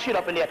eyes and shit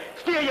up in there,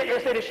 still yet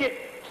they say the shit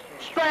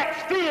strikes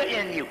fear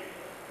in you.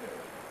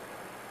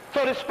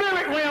 So the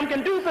spirit realm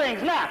can do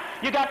things. Now,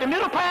 you got the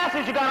Middle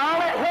Passage, you got all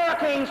that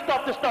hurricane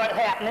stuff that started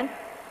happening,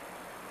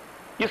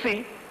 you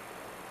see.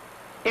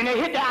 And they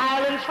hit the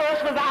islands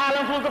first because the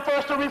islands was the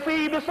first to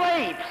receive the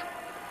slaves.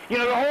 You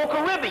know, the whole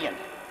Caribbean,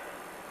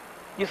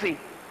 you see.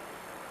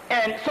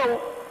 And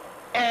so,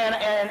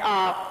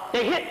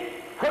 they hit,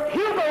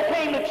 Hugo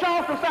came to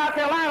Charleston, South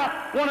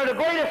Carolina, one of the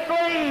greatest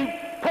slave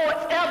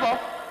ports ever,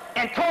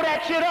 and tore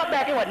that shit up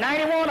back in,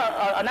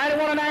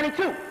 91 or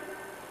 92?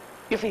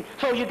 You see,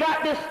 so you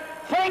got this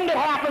thing that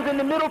happens in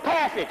the Middle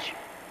Passage.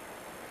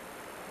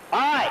 All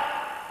right.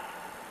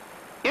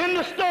 In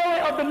the story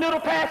of the Middle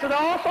Passage, that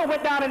also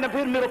went down in the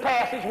Middle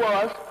Passage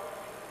was,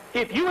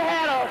 if you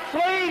had a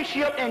slave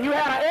ship and you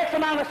had an X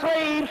amount of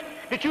slaves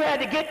that you had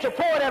to get to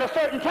port at a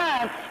certain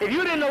time, if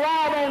you didn't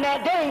arrive on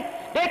that day,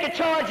 they could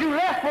charge you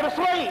less for the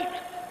slaves.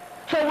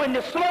 So when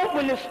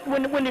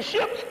the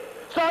ships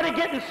started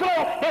getting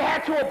slow, they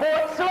had to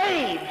abort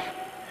slaves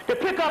to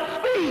pick up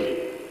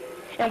speed.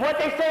 And what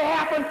they say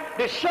happened,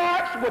 the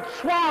sharks would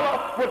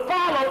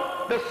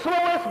follow the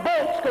slowest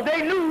boats because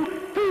they knew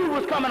food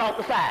was coming off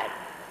the side.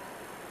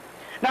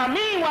 Now,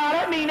 meanwhile,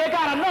 that means they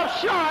got enough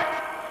sharks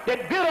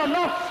that bit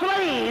enough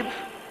slaves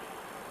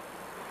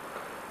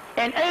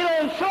and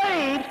ate on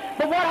slaves.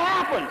 But what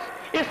happens?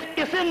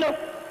 It's in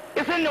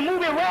the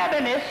movie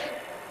Ravenous.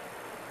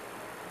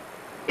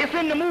 It's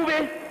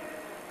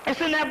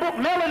in that book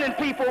Melanin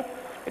people.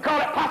 They call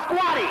it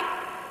Pasquale.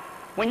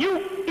 When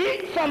you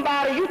eat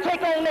somebody, you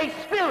take on their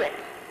spirit.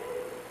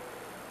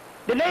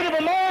 The Native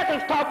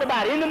Americans talked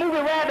about it in the movie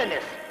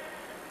Ravenous.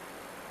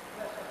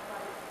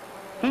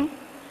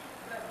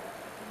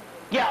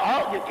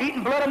 Yeah, you're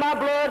eating blood of my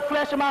blood,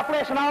 flesh of my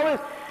flesh, and all this.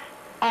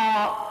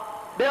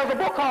 There's a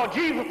book called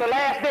Jesus, The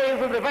Last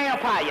Days of the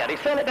Vampire. They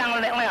sell it down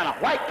in Atlanta.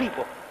 White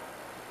people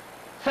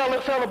sell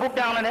a book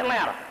down in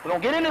Atlanta. We're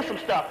going to get into some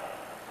stuff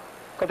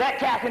because that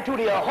taps into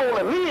the whole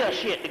Aaliyah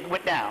shit that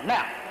went down.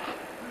 Now,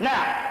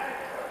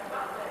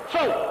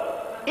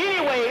 so,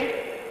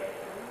 anyway,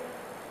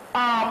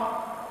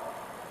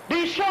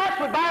 these sharks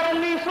would bite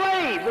on these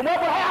slaves, and what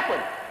would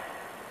happen?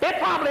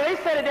 They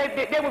said that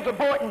they was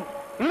aborting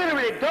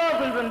literally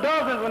dozens and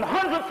dozens and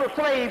hundreds of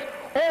slaves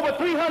over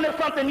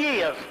 300-something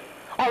years,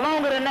 or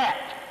longer than that.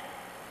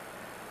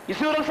 You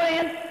see what I'm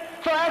saying?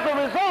 So as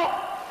a result,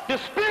 the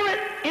spirit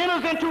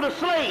enters into the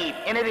slave,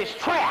 and it is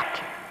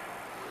trapped.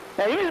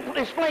 Now, let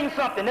me explain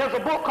something. There's a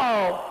book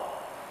called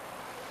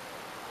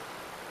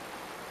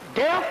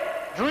Death,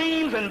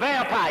 Dreams, and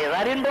Vampires.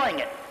 I didn't bring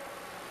it.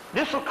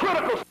 This is a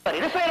critical study.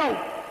 This ain't no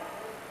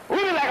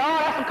really like, oh,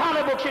 that's some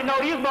comic book shit. No,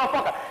 these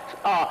motherfuckers,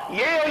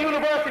 Yale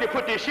University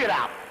put this shit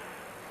out.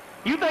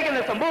 You thinking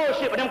there's some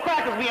bullshit, but them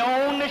crackers be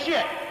on the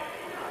shit.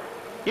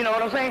 You know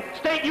what I'm saying?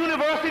 State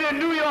University in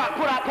New York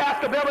put out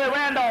Pastor Beverly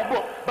Randolph's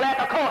book, Black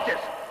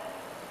Occultists.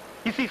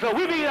 You see, so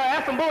we be,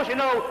 that's some bullshit.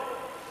 No,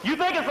 you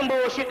think it's some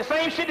bullshit. The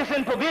same shit that's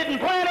in Forbidden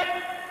Planet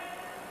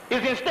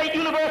is in State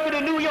University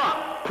in New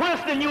York,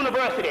 Princeton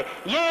University,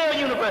 Yale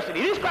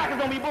University. These crackers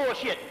don't be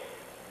bullshit.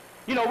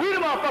 You know, we the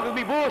motherfuckers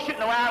be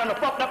bullshitting around in a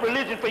fucked up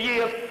religion for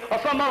years, or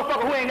some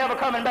motherfucker who ain't never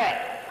coming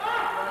back.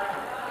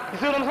 You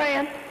see what I'm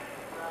saying?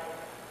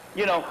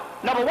 You know,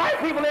 now but white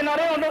people, they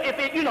don't know if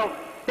it, you know,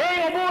 they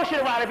ain't gonna bullshit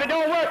around it. If it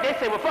don't work, they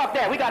say, well, fuck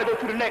that. We got to go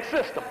to the next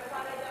system.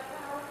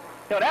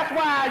 You know, that's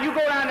why you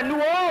go down to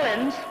New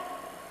Orleans,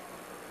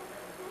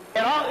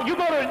 and you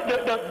go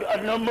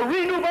to the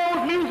Marie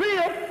Laveau's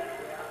Museum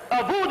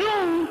of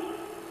Voodoo,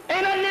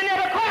 ain't nothing in there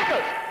but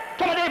crackers.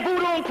 Some of their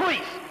voodoo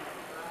priests.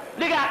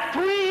 They got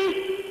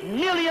 3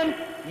 million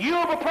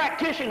Yoruba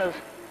practitioners,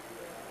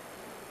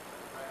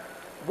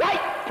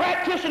 white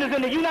practitioners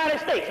in the United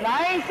States. Now,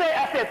 I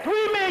said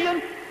 3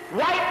 million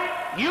white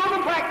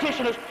Yoruba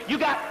practitioners. You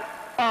got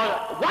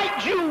a white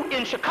Jew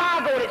in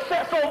Chicago that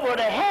sets over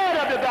the head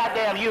of the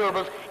goddamn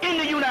Yorubas in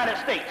the United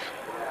States.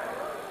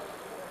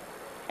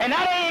 And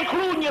that ain't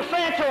including your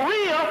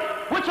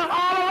Santeria, which is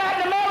all of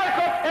Latin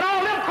America and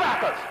all them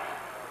crackers.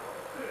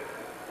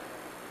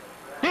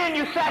 Then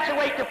you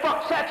saturate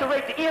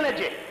the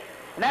energy.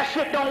 And that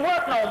shit don't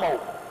work no more.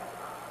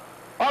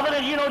 Other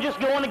than, you know, just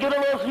going to get a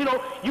little, you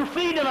know, you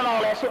feeding and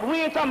all that shit. But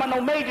we ain't talking about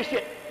no major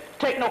shit.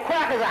 Take no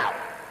crackers out.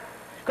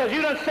 Because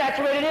you done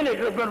saturated in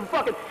it.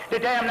 Fucking the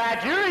damn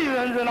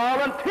Nigerians and all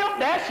them pimp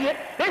that shit.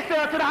 They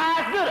sell it to the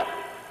highest bidder.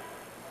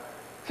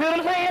 See what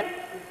I'm saying?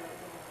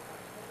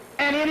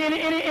 And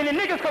in the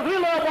niggas, because we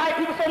love white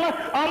people so much,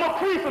 I'm a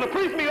priest, and a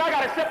priest means I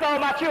got to accept all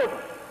my children.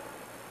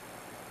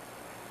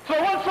 So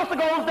one sister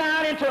goes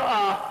down into,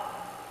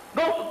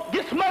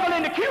 get smuggled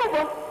into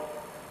Cuba,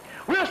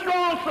 real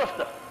strong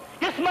sister,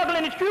 get smuggled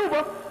into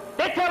Cuba,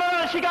 they tell her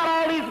that she got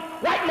all these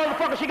white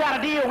motherfuckers she got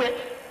to deal with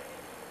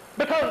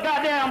because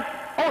goddamn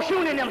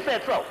Oshun and them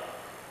said so.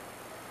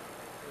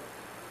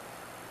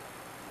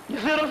 You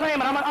see what I'm saying?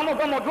 But I'm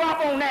going to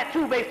drop on that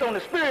too based on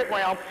the spirit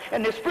realm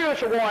and the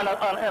spiritual war in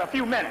a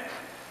few minutes.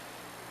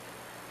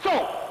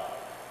 So,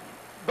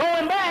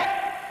 going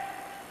back,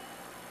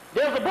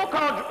 there's a book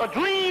called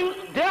Dreams,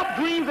 Death,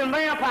 Dreams, and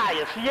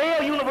Vampires,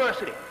 Yale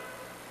University.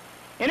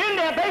 And in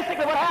there,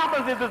 basically what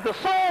happens is the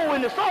soul,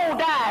 when the soul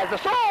dies,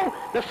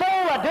 the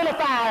soul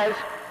identifies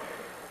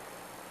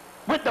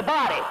with the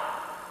body.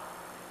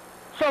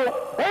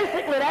 So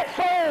basically that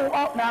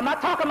soul, now I'm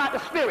not talking about the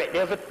spirit,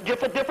 there's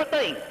just a different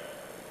thing.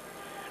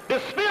 The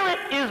spirit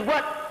is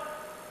what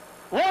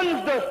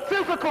runs the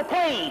physical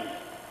plane.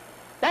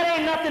 That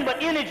ain't nothing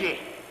but energy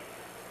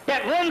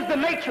that runs the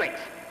matrix.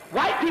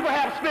 White people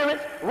have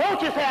spirits,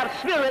 roaches have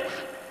spirits,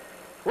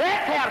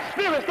 rats have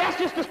spirits. That's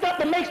just the stuff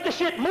that makes the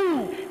shit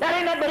move. That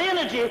ain't nothing but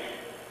energy.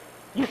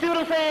 You see what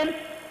I'm saying?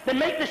 That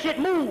make the shit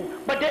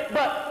move. But we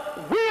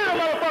the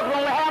motherfuckers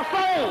only have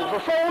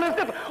souls. A soul is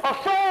different. A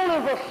soul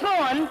is a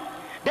son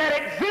that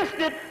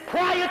existed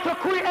prior to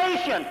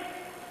creation.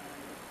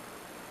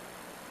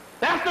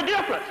 That's the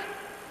difference.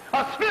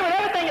 A spirit,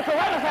 everything is so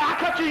right. I say, I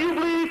cut you, you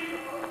bleed,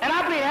 and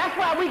I bleed.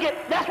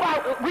 That's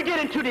why we get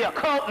into the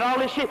occult and all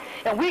this shit,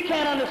 and we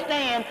can't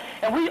understand,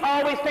 and we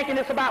always thinking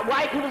it's about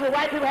white people, and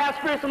white people have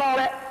spirits and all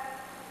that.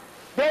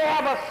 They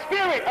have a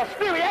spirit,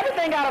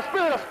 everything got a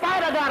spirit. A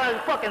spider got a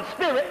fucking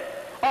spirit.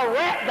 A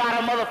rat got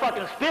a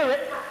motherfucking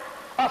spirit.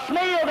 A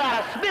snail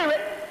got a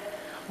spirit.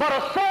 But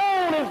a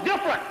soul is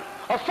different.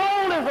 A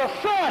soul is a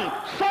sun,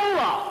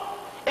 solar.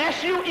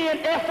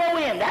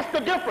 S-U-N-S-O-N, that's the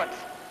difference.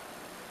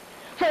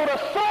 So the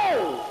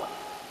soul,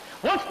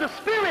 once the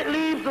spirit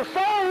leaves, the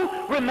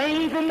soul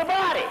remains in the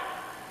body.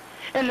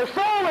 And the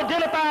soul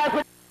identifies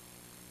with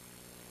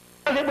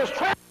it was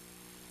trapped,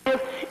 and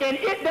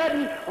it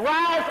doesn't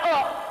rise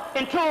up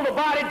until the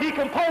body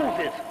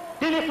decomposes.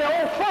 Then it says,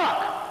 oh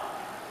fuck,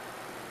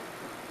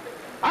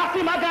 I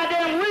see my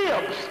goddamn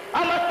ribs,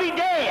 I must be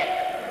dead.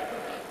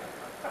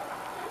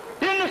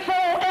 Then the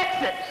soul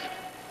exits.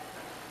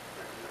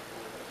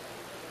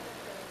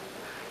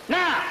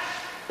 Now,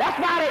 that's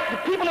why the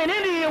people in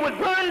India would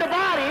burn the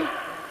body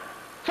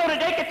so that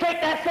they could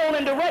take that soul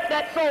and direct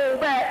that soul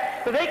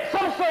back. Because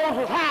some souls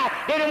was high,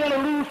 they didn't want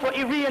to lose for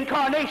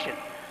reincarnation.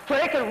 So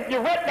they could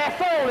direct that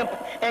soul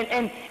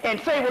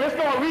and say, well, let's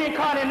go and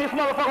reincarnate this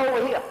motherfucker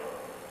over here.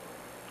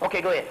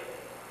 Okay, go ahead.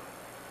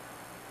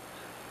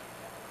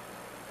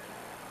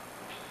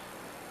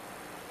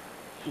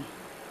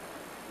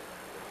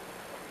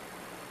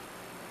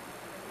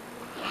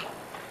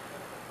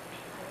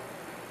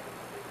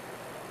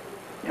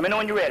 Let me know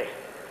when you're ready.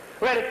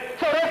 Ready?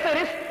 So they say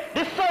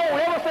this soul,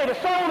 they will say the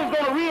soul is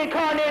going to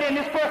reincarnate in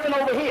this person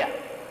over here.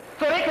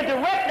 So they can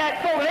direct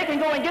that soul, and they can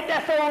go and get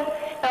that soul,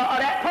 or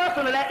that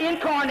person, or that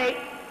incarnate,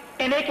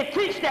 and they can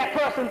teach that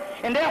person,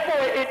 and therefore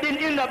it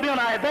didn't end up being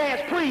an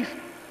advanced priest,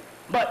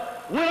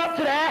 but went up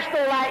to the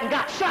astral light and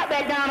got shot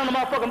back down on the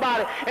motherfucking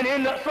body, and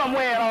ended up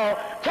somewhere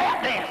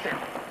tap dancing.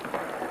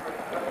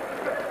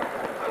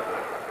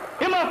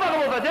 This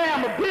motherfucker was a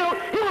damn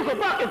he was a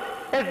fucking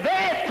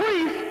advanced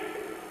priest.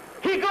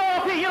 He go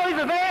up here, he's an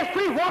advanced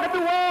priest, walking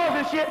through walls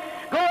and shit,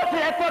 go up to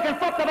that fucking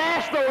fucked up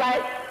astral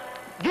light,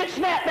 get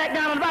snapped back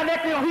down on the body,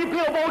 next thing he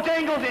build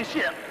Bojangles and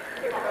shit.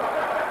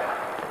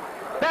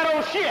 That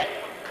old shit.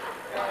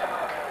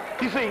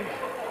 You see?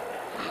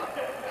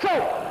 So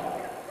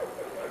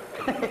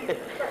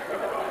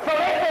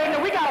they say, no,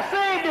 we gotta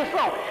save this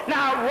soul.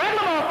 Now,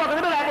 regular motherfuckers,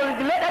 they be like, well,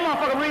 let that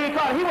motherfucker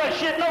reincarnate, he wasn't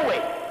shit no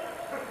way.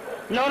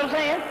 You know what I'm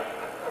saying?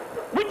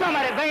 We talking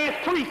about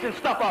advanced priests and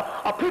stuff,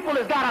 or people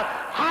that's got a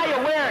high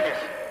awareness.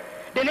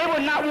 Then they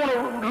would not want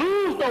to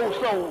lose those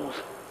souls.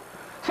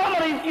 Some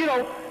of these,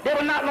 they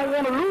would not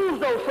want to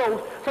lose those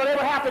souls, so they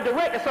would have to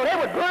direct it. So they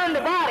would burn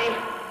the body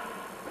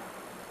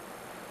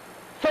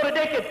so that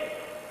they could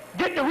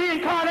get the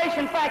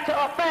reincarnation factor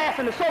up fast,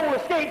 and the soul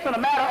escapes in a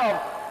matter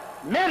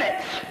of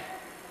minutes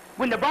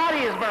when the body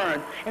is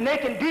burned, and they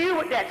can deal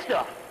with that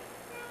stuff.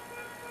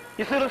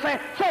 You see what I'm saying?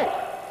 So,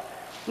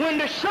 when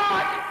the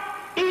shark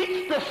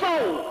eats the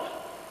soul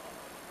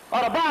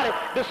or the body,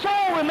 the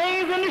soul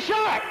remains in the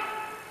shark.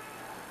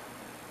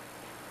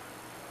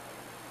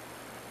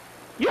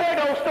 You heard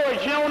those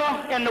stories,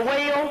 Jonah and the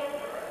whale?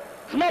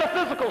 It's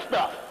metaphysical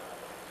stuff.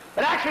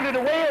 But actually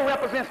the whale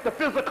represents the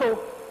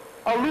physical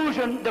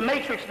illusion, the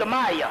matrix, the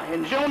Maya.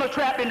 And Jonah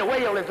trapped in the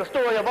whale is the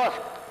story of us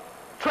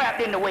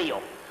trapped in the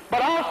whale.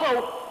 But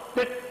also,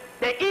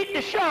 they eat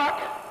the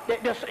shark,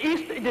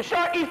 the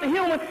shark eats the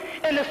human,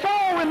 and the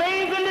soul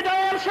remains in the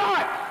damn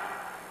shark.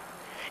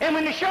 And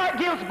when the shark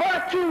gives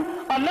birth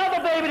to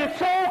another baby, the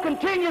soul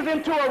continues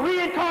into a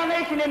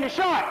reincarnation in the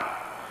shark.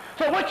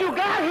 So what you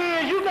got here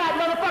is you got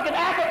motherfucking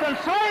African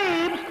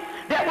slaves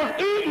that was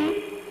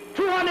eaten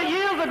 200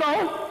 years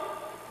ago,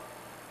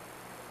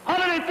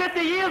 150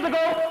 years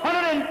ago,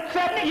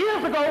 170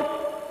 years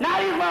ago. Now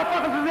these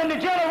motherfuckers is in the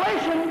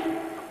generation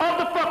of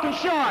the fucking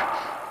sharks,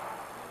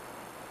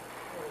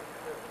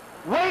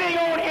 waiting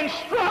on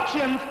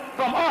instructions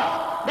from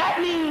us. That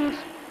means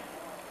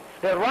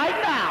that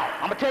right now,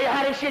 I'm going to tell you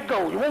how this shit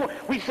goes.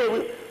 We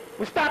say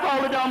we stop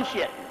all the dumb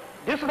shit.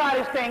 This is how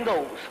this thing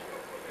goes.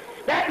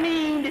 That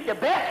means that the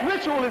best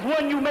ritual is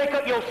one you make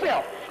up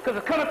yourself, because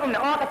it's coming from the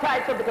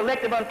archetypes of the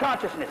collective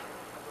unconsciousness.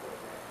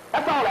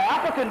 That's all the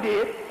African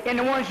did, and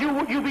the ones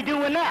you be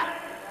doing now.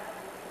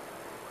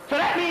 So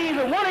that means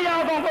that one of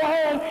y'all gonna go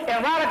home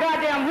and write a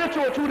goddamn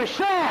ritual to the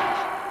sharks,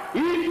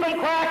 eat some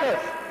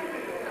crackers,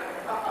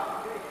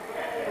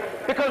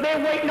 because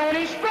they're waiting on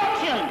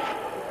instructions.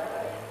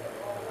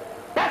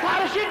 That's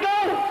how the shit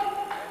goes.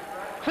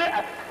 So,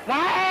 when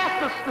I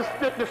asked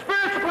the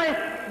spiritual plane,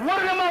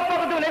 what are them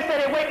motherfuckers doing? They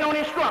said they're waiting on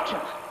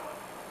instructions.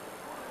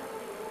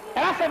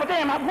 And I said, well,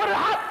 damn,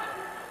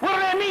 what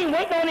do they mean,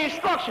 waiting on the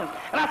instructions?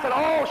 And I said,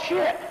 oh,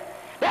 shit.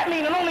 That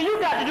means that only you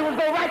got to do is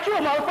go write your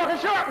motherfucking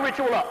shark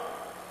ritual up.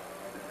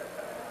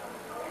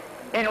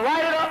 And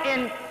write it up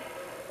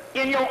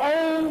in your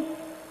own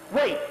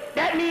way.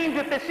 That means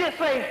if the shit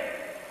say,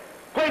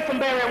 play some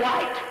Barry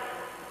White,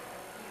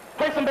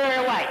 play some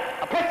Barry White,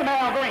 or play some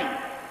Al Green,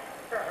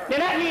 then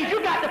that means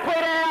you got to play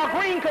the Al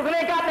Green, because it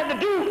ain't got nothing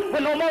to do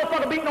with no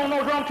motherfucker beating on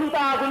no drum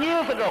 2,000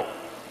 years ago.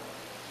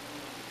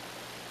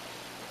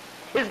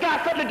 It's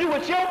got something to do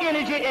with your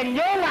energy and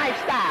your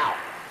lifestyle.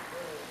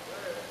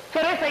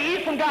 So they say,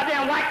 eat some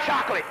goddamn white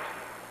chocolate.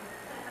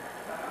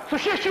 So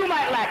shit you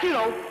might like,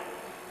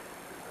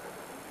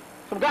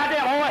 Some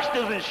goddamn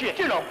oysters and shit,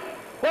 you know.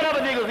 Whatever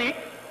niggas eat.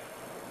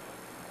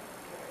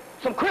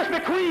 Some Krispy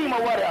Kreme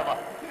or whatever.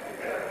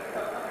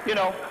 You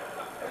know.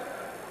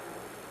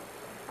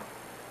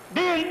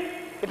 Then,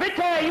 if it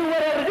tells you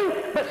whatever to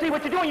do, but see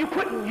what you're doing, you're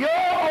putting your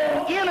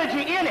own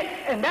energy in it,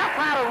 and that's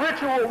how the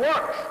ritual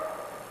works.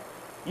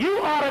 You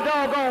are the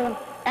doggone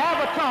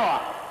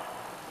avatar.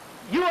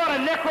 You are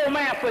the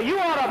necromancer. You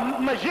are the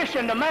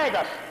magician, the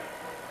magus.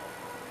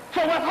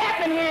 So what's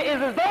happening here is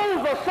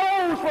those are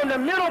souls from the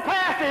middle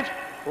passage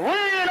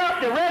rearing up,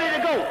 they're ready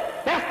to go.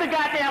 That's the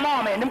goddamn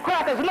army, and them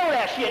crackers know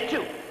that shit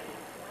too.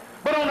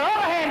 But on the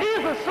other hand, these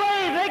are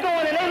slaves. They go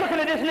in and they looking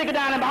at this nigga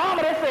down in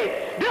Bahama. They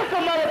say, this a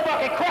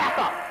motherfucking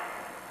cracker.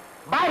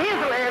 Bite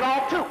his leg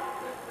off too.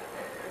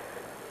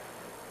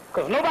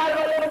 Because nobody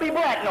don't want to be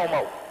black no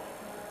more.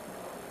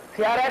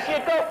 See how that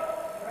shit go?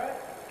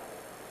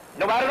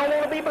 Nobody don't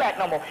want to be black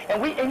no more.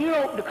 And you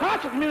know, the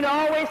conscious community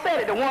always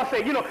said it. The ones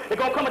say, you know, there's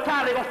going to come a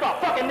time they're going to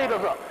start fucking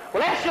niggas up.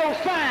 Well, that's your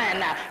sign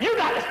now. You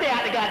got to stay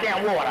out the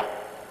goddamn water.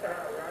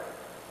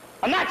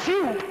 And not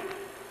you.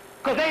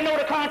 Because they know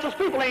the conscious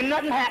people. Ain't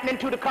nothing happening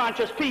to the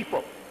conscious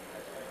people.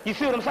 You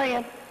see what I'm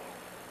saying?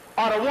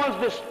 Are the ones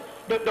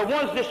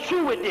that's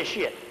true with this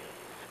shit.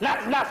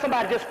 Not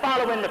somebody just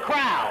following the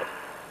crowd.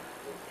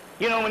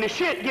 You know, when the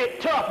shit get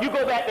tough, you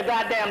go back to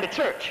goddamn the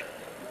church.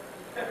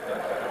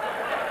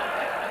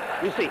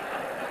 You see?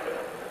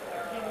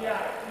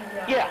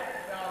 Yeah.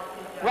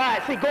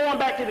 Right, see, going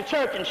back to the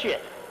church and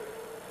shit.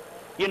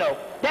 You know,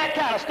 that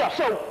kind of stuff.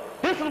 So,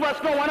 this is what's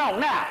going on.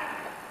 Now,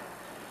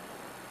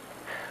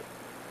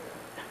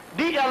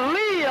 the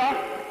Aaliyah,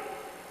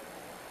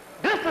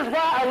 this is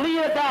why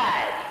Aaliyah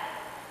died.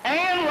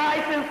 Anne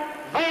Rice's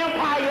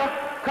vampire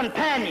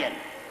companion.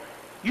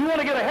 You want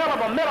to get a hell of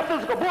a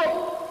metaphysical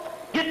book?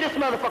 Get this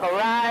motherfucker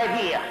right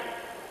here.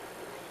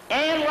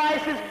 Anne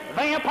Rice's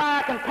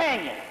vampire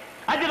companion.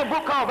 I did a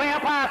book called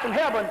Vampires from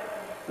Heaven.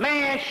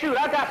 Man, shoot,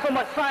 I got so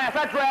much science.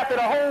 I drafted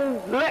a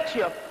whole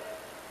lecture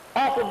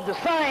off of the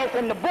science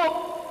in the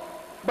book.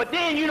 But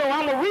then, you know,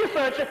 I'm a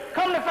researcher.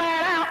 Come to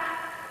find out,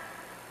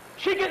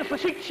 she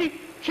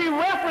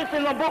referenced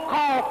in a book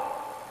called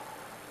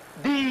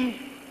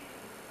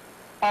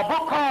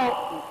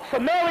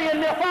Sumerian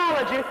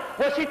Mythology,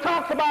 where she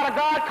talks about a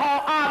god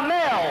called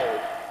Amel.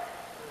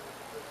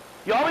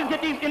 You always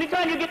get these,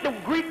 anytime you get the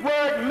Greek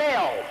word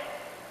mel,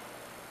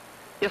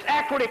 it's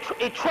actually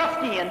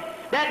Etruscan,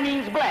 that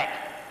means black.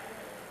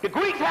 The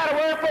Greeks had a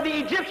word for the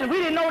Egyptians. We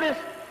didn't know this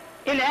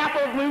in the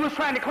Afro when we was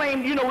trying to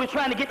claim, you know, we were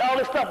trying to get all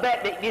this stuff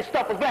back, this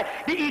stuff was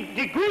black.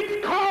 The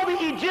Greeks called the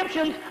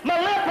Egyptians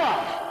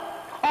Maleppus,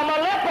 or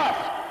Maleppus,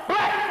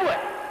 Blackfoot.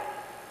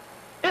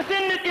 It's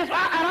in the, and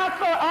I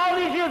saw all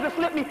these years it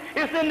slipped me,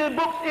 it's in the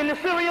books, in the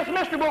Sirius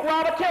mystery book,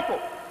 Robert Temple.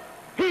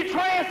 He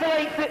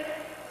translates it,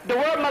 the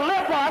word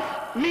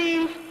Maleppus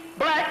means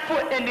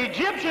Blackfoot, and the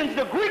Egyptians,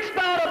 the Greeks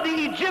thought of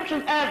the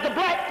Egyptians as the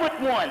Blackfoot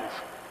ones.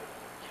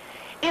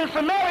 In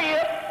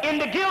Sumeria, in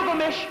the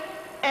Gilgamesh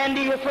and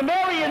the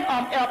Sumerian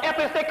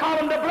epics, they call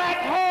them the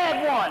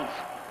black-haired ones.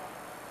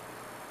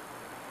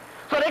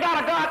 So they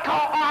got a god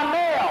called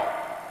Amel.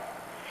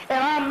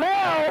 And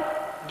Amel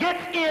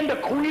gets in the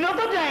queen of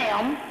the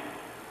damned,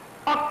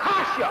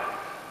 Akasha.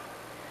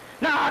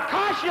 Now,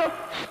 Akasha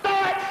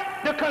starts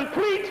the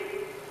complete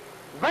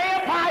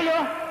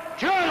vampire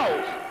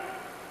journals.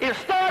 It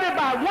started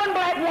by one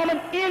black woman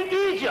in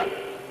Egypt.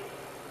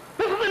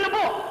 This is in the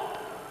book.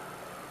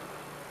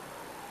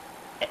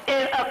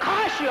 And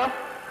Akasha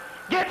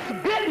gets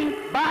bitten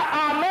by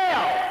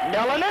Amel,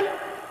 Melanin,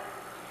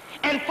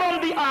 and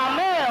from the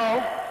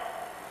Amel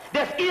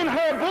that's in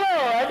her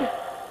blood,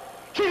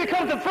 she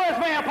becomes the first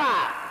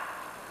vampire.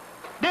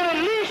 Then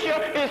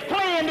Alicia is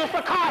playing this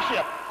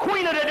Akasha,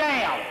 queen of the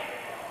damned.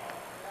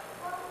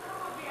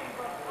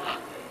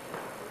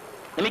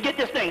 Let me get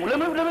this thing. Let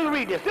me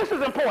read this. This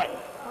is important.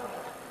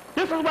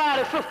 This is why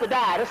the sister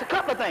died. There's a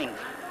couple of things.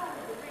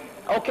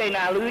 Okay,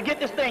 now let me get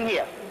this thing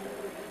here.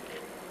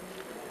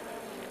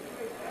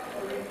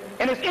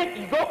 And it's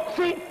in, you go,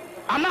 see,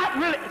 I'm not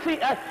really, see,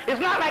 it's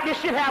not like this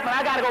shit happened.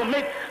 I gotta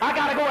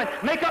go and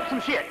make up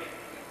some shit.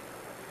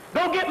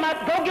 Go get my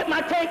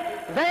tape,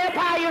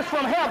 Vampires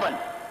from Heaven.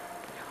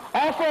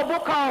 Also a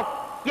book called,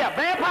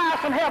 Vampires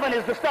from Heaven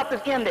is the stuff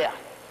that's in there.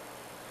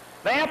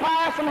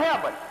 Vampires from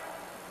Heaven.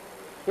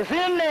 It's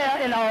in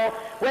there, you know,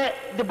 where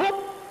the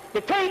book,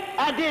 the tape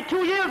I did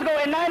 2 years ago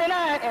in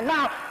 '99, and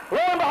now, lo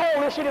and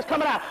behold, this shit is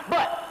coming out.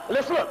 But,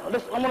 let's look,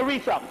 I'm gonna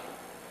read something.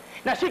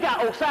 Now, she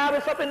got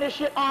Osiris up in this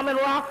shit,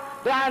 Amun-Ra,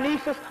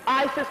 Dionysus,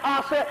 Isis,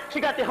 Aset. She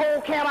got the whole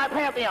Camite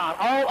pantheon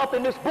all up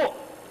in this book.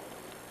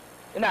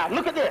 Now,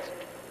 look at this.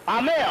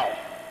 Amel.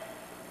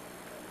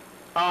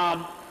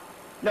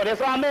 No,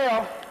 there's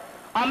Amel.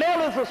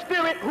 Amel is a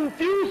spirit who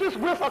fuses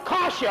with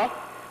Akasha.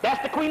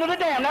 That's the queen of the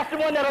damned. That's the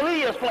one that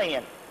Aaliyah is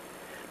playing.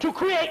 To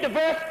create the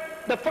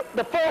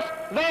first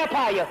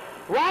vampire.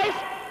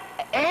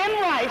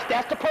 Anne Rice,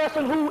 that's the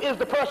person who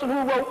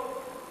wrote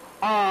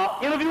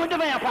Interview with the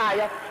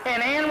Vampire,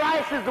 and Anne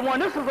Rice is the one.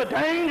 This is a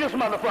dangerous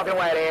motherfucking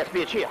white ass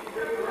bitch here.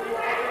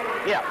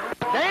 Yeah.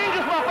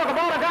 Dangerous motherfucker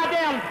bought a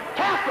goddamn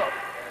castle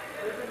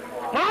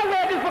When I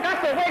read this book,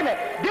 I said, wait a minute,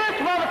 this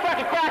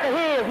motherfucking cracker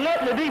here is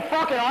nothing to be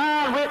fucking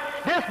around with.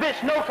 This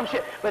bitch knows some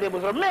shit. But it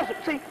was a message.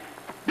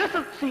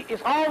 See,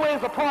 it's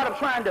always a part of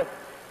trying to,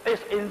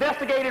 it's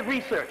investigative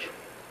research.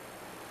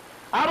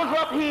 I was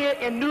up here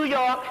in New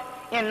York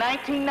in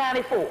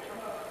 1994.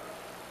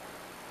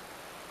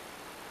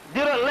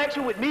 Did a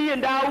lecture with me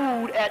and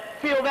Dawood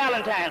at Phil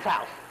Valentine's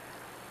house.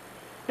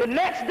 The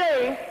next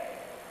day,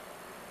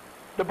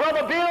 the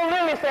brother Bill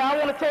Lilly said, I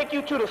want to take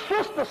you to the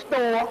sister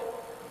store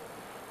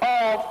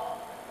of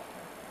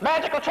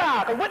Magical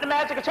Child. I went to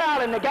Magical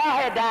Child and the guy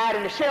had died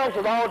and the shelves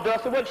was all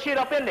dust. There wasn't shit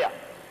up in there.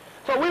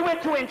 So we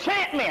went to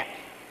Enchantment.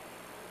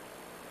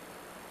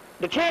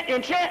 The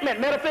Enchantment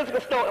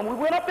metaphysical store, and we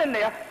went up in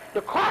there.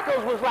 The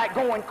crackers was like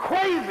going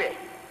crazy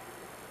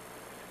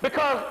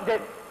because the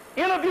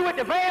Interview with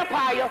the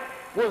Vampire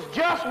was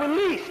just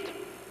released.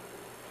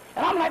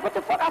 And I'm like, what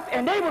the fuck?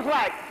 And they was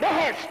like, they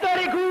had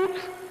study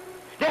groups.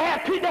 They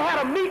had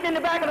a meeting in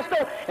the back of the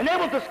store, and they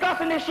was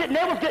discussing this shit, and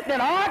they was getting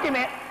in an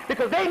argument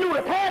because they knew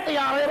the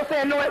Pantheon. They were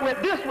saying, no, it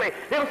went this way.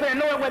 They were saying,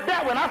 no, it went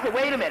that way. And I said,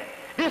 wait a minute.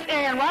 This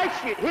Anne Rice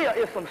shit here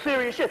is some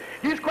serious shit.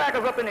 These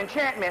crackers up in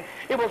Enchantment,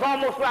 it was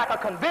almost like a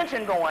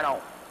convention going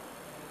on.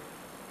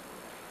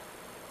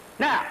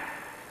 Now,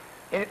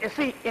 and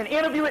see, in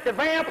Interview with the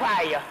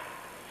Vampire,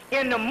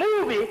 in the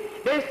movie,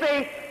 they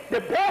say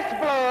the best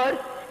blood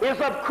is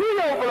of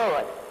Creole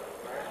blood.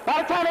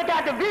 By the time they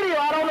got the video,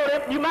 I don't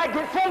know, you might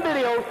get some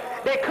videos,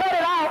 they cut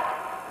it out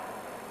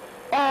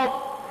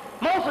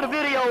of most of the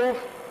videos,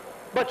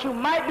 but you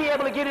might be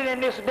able to get it in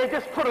this. They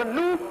just put a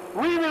new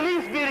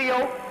re-release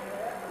video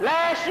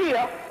last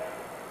year.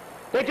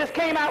 They just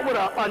came out with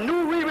a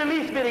new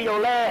re-release video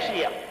last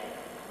year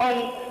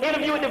on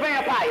Interview with the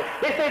Vampire.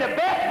 They say the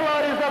best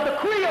blood is of the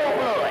Creole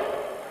blood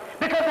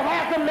because it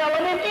has the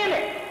melanin in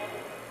it.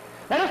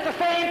 Now, it's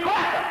the same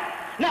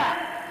cracker. Now,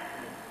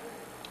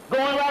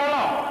 going right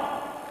along.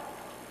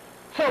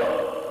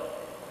 So,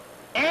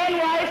 Anne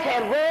Rice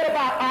had read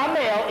about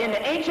Amel in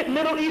the ancient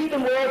Middle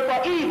Eastern word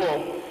for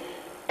evil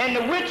and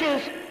the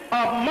witches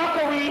of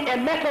Mokari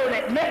and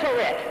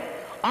Mekeret.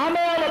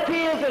 Amel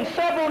appears in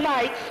several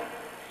nights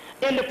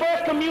in the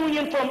first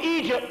communion from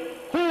Egypt,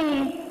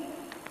 whom,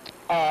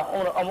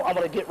 I'm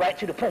going to get right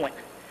to the point,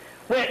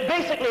 where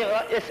basically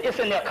it's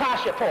in the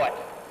Akasha part.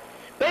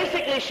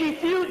 Basically,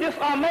 this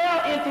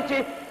Amel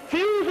entity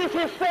fuses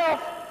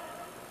herself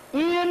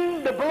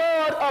in the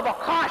blood of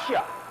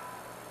Akasha.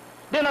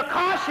 Then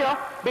Akasha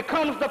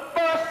becomes the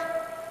first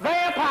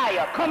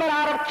vampire coming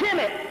out of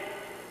Kemet.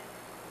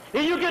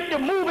 Then you get the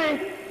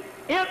movie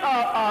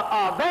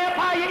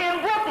Vampire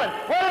in Brooklyn.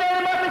 Where did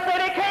everybody say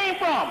they came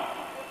from?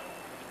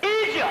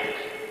 Egypt.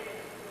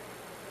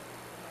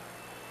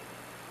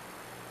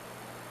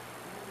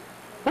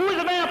 Who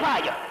is a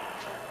vampire?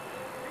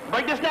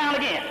 Break this down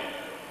again.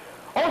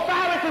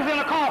 Osiris is in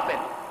a coffin.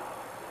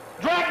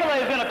 Dracula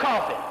is in a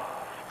coffin.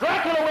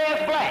 Dracula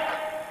wears black.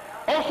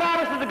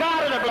 Osiris is the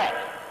god of the black.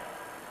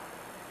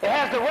 It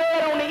has the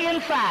red on the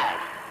inside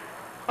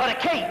of the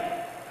cape,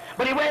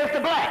 but he wears the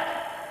black.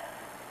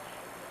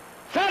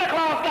 Santa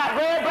Claus got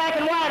red, black,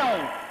 and white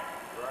on.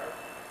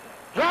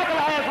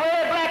 Dracula has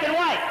red, black, and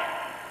white.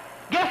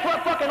 Guess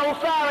what fucking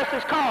Osiris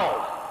is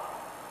called?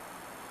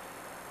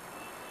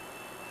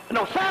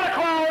 No, Santa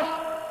Claus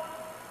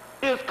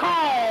is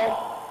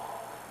called,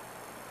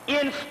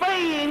 in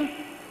Spain,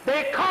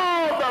 they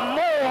call the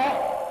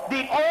Moor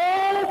the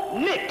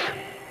Old Nick.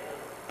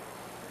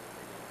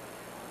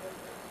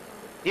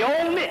 The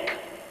Old Nick.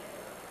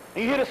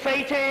 You hear the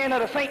Satan or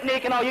the Saint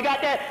Nick and all, you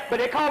got that, but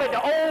they call it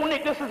the Old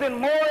Nick. This is in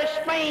Moorish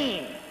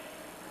Spain.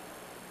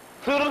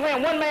 See what I'm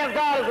saying? One man's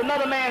God is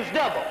another man's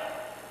devil.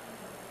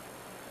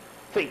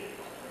 See,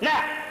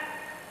 now,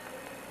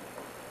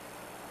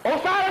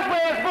 Osiris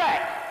wears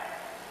black.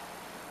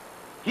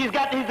 He's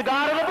the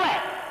god of the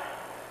black.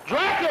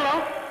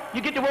 Dracula, you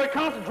get the word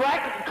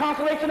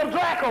constellation of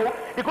Draco.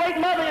 The great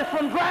mother is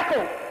from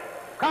Draco.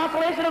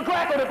 Constellation of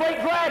Draco, the great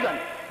dragon.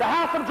 The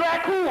house of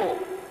Dracul.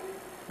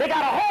 They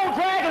got a whole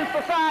dragon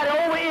society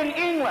over in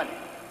England.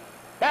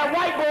 That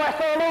white boy,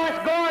 Sir Lawrence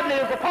Gardner,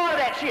 is a part of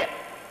that shit.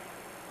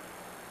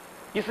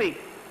 You see,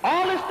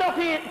 all this stuff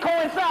here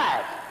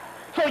coincides.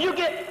 So you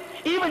get,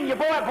 even your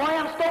boy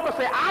Bram Stoker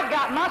said, I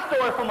got my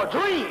story from a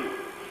dream.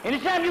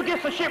 Anytime you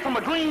get some shit from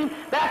a dream,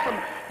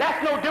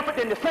 that's no different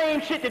than the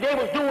same shit that they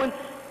was doing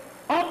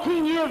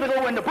umpteen years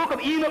ago when the Book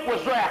of Enoch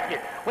was drafted.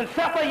 When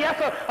Sefer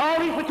Yeser, all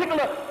these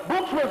particular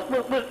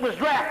books was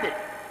drafted.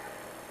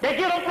 They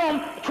get them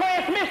from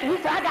transmission. He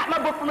said, I got my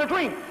book from a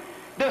dream.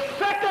 The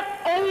second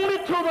only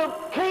to the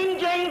King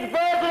James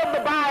Version of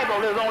the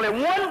Bible. There's only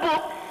one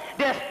book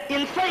that's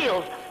in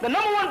sales. The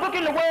number one book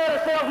in the world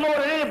that sells more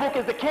than any book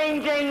is the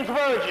King James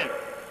Version.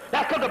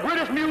 That's because the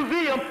British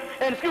Museum,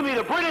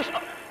 the British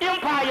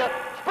Empire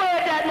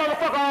spread that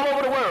motherfucker all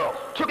over the world.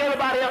 Took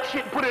everybody else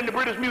shit and put it in the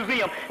British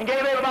Museum and gave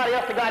everybody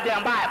else the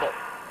goddamn Bible.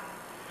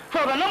 So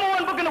the number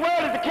one book in the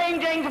world is the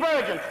King James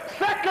Version.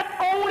 Second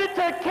only to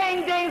the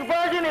King James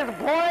Version is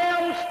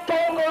Bram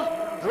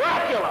Stoker's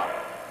Dracula.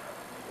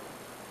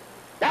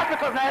 That's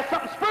because there's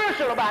something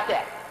spiritual about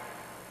that.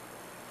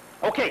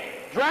 Okay,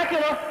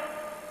 Dracula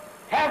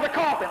has a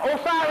coffin.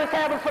 Osiris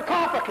has a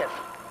sarcophagus.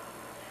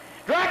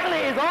 Dracula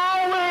is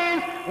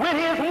always with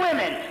his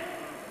women.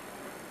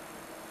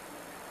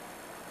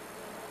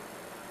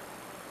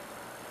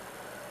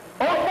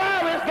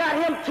 Osiris got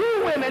him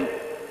 2 women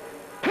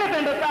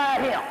pimping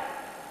beside him.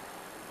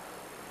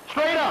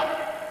 Straight up.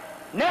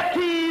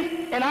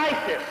 Nephthys and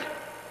Isis.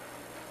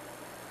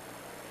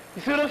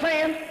 You see what I'm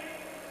saying?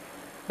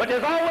 But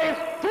there's always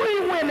 3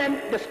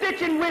 women, the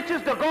Stygian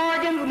witches, the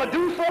Gorgons,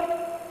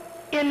 Medusa,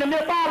 in the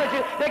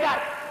mythology. They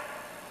got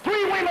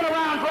 3 women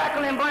around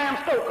Dracula and Bram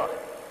Stoker.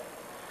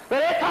 So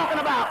they're talking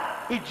about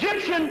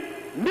Egyptian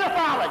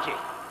mythology.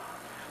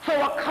 So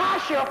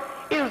Akasha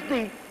is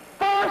the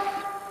first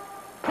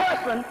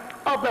person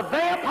of the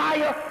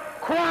Vampire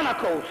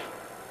Chronicles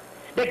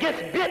that gets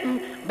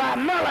bitten by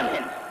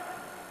Melanin.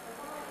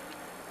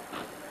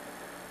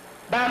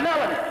 By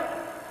Melanin.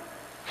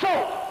 So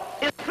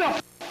it's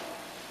simple.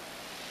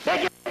 They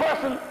get a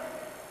person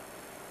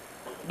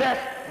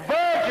that's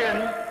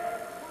virgin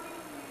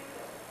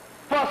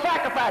for a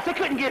sacrifice. They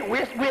couldn't get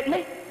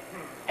Whitney.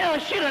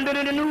 And she done been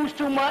in the news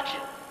too much.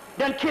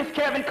 Done kissed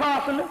Kevin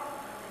Costner.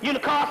 You know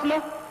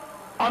Costner?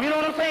 You know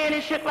what I'm saying?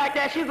 And shit like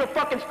that. She's a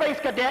fucking space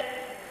cadet.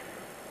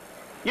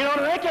 You know what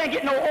I mean? They can't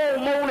get no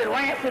old molded,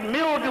 rancid,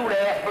 mildewed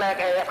ass black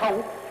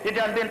asshole that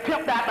done been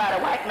pimped out by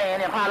the white man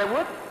in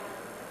Hollywood.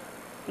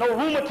 No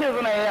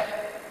rheumatism ass,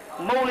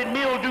 molded,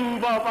 mildewed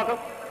motherfucker.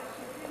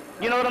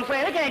 You know what I'm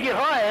saying? They can't get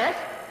her ass.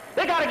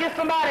 They gotta get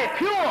somebody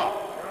pure.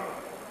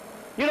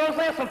 You know what I'm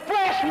saying? Some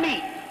fresh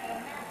meat.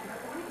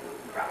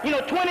 You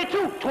know,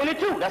 22,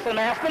 that's a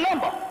master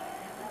number.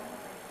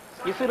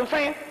 You see what I'm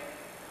saying?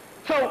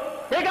 So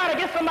they gotta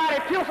get somebody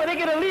pure so they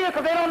get a lead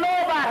because they don't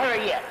know about her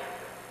yet.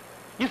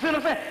 You see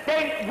what I'm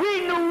saying?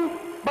 We knew,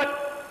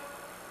 but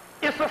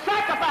it's a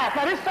sacrifice.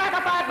 Now this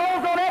sacrifice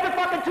goes on every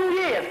fucking 2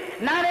 years.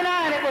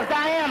 99, it was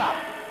Diana,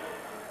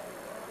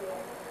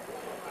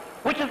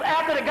 which is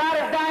after the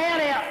goddess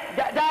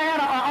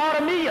Diana or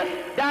Artemis.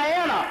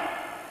 Diana.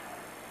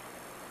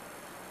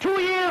 2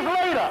 years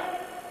later,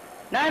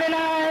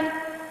 97,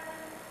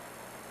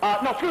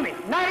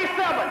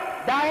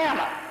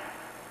 Diana.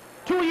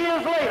 2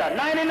 years later,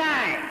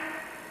 99,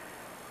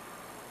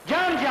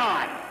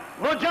 John,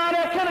 little John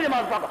F. Kennedy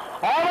motherfucker.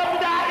 All of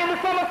them died in the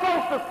summer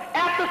solstice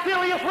after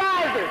Sirius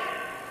rises.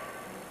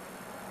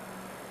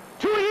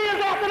 2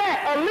 years after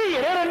that, Aaliyah,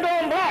 they done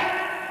gone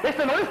black. They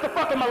said, no, this is the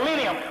fucking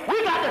millennium.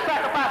 We got to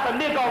sacrifice a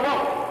Negro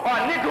or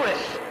a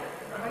Negress.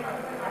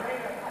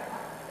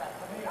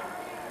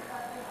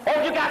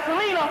 Oh, you got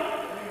Selena.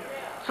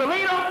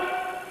 Selena,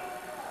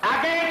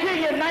 I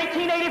guarantee you, in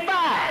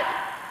 1985,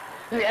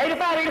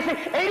 85,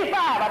 86, 85,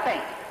 I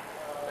think.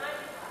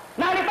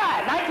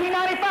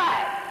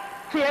 1995.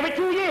 See, every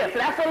 2 years. So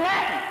that's a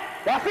Latin.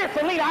 That's it,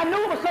 Selena. I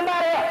knew it was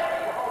somebody else.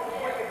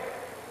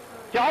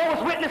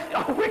 Jehovah's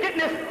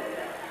wickedness.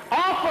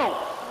 Also,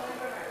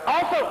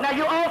 now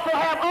you also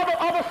have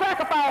other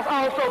sacrifice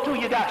also too.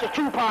 You got your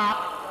Tupac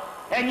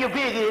and your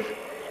Biggies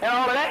and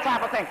all of that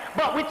type of thing.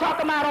 But we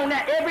talk about on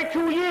that every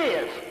 2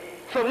 years.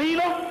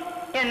 Selena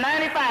in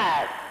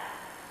 95.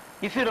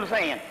 You see what I'm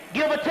saying?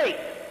 Give or take.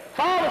 It's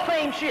all the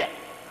same shit.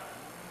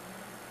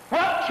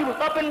 Well, she was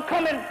up and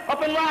coming,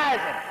 up and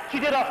rising. She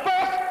did her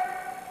first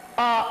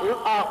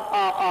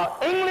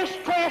English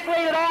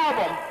translated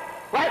album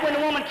right when the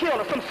woman killed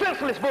her. Some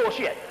senseless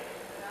bullshit.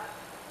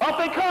 Up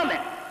and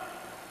coming.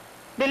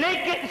 Then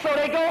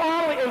they go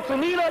on with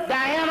Selena,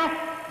 Diana,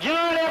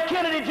 John F.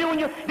 Kennedy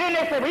Jr. Then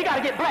they say, well, you got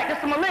to get black. This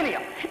is the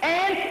millennium.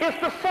 And it's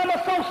the summer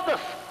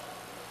solstice.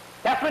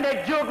 That's when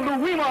they jug Lou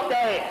Reem up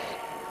their ass.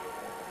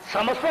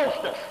 Summer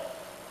solstice.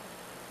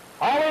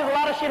 Always a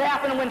lot of shit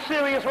happening when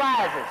Sirius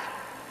rises.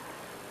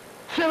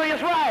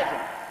 Sirius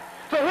rising.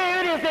 So here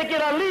it is, they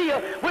get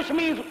Aliyah, which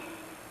means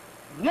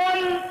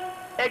one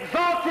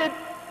exalted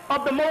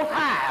of the Most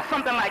High,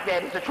 something like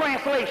that. It's a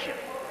translation.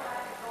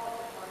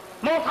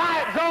 Most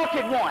High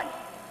exalted one.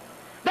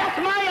 That's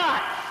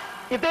Ma'at.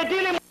 If they're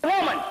dealing with a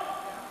woman,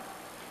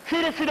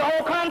 see the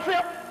whole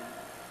concept?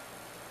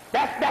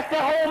 That's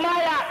the whole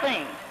Ma'at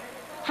thing.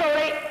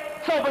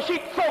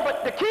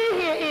 But the key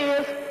here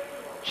is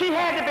she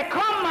had to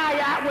become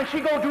Ma'at when she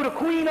go do the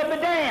Queen of the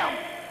Damned.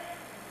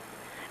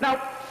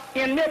 Now,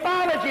 in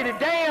mythology, the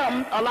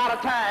damned, a lot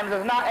of times,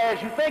 is not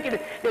as you think it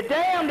is. The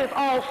damned is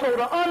also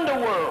the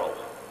underworld.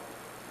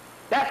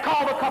 That's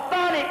called the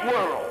chthonic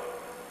world.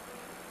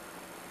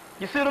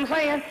 You see what I'm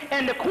saying?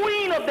 And the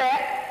queen of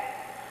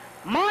that,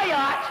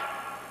 Ma'at,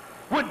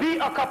 would be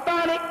a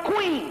chthonic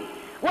queen.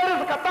 What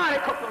is a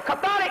chthonic?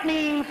 Chthonic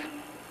means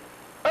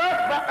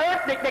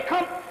earth, they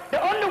come,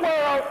 the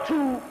underworld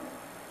to,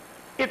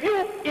 if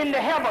you in the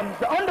heavens,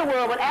 the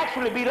underworld would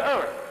actually be the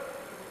earth.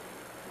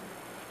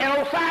 And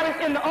Osiris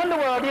in the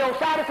underworld, the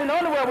Osiris in the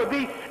underworld would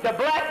be the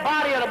black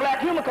body of the black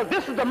human, because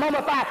this is the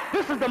mummified,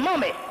 this is the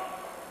mummy.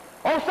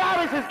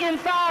 Osiris is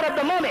inside of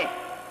the mummy.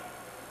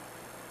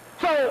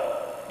 So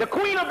the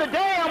queen of the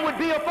damned would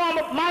be a form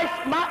of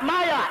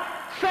Ma'at,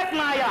 Set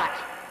Ma'at,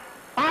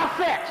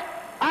 Aset,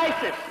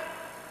 Isis.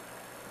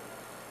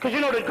 Because you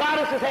know the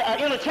goddesses are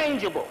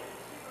interchangeable.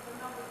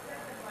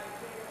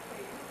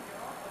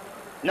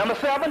 Number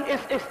 7,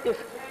 it's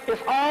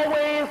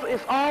always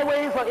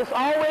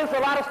a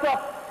lot of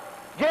stuff.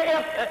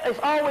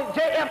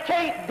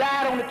 JFK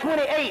died on the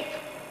 28th.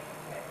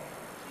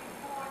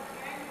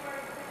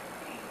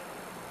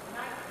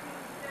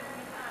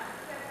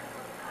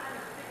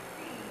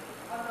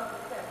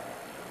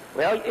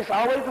 Well, it's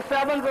always the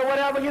 7s or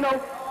whatever, you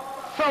know.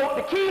 So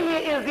the key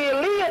here is the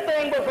Aaliyah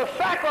thing was a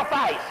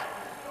sacrifice.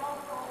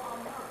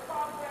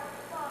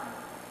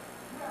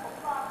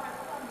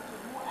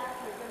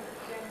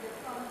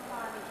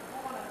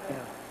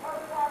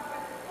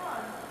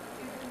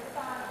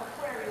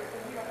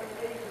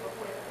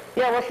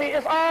 Yeah, well, see,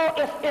 it's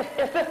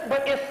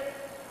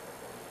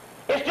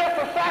just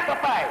a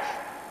sacrifice.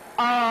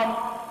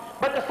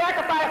 But the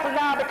sacrifice is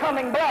now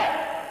becoming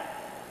black.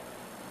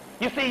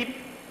 You see,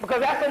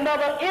 because that's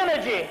another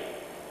energy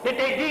that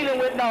they're dealing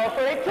with now.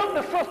 So they took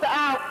the sister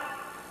out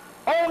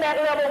on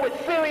that level with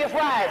Sirius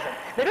rising.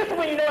 Now this is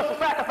when you know it's a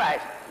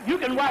sacrifice. You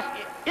can watch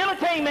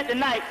entertainment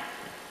tonight,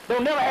 they'll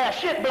never have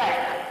shit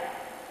black.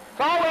 It's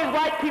always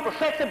white people,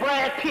 sexy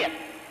Brad Pitt.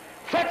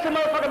 Sexy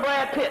motherfucking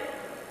Brad Pitt.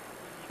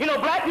 You know,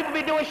 black people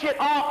be doing shit,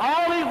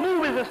 all these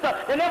movies and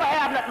stuff, they never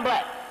have nothing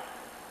black.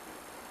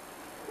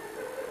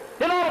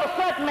 Then all of a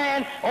sudden,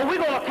 man, we're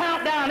going to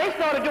count down. They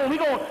started doing, we're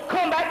going to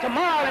come back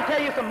tomorrow and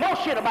tell you some more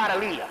shit about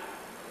Aaliyah.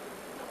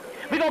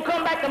 We're going to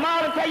come back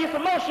tomorrow and tell you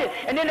some more shit.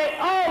 And then they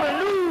all the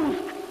news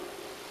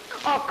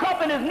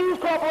companies, news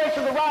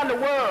corporations around the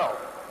world.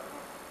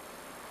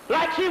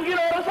 Like she, you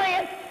know what I'm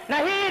saying?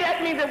 Now here,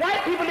 that means that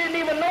white people didn't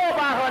even know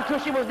about her until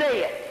she was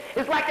dead.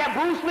 It's like that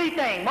Bruce Lee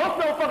thing. Most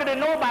motherfuckers didn't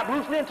know about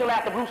Bruce Lee until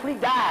after Bruce Lee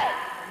died.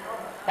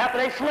 After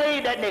they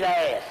slayed that nigga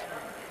ass.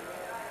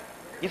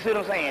 You see what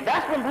I'm saying?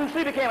 That's when Bruce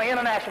Lee became an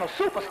international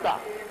superstar.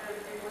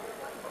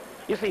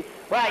 You see,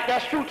 right,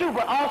 that's true too,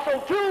 but also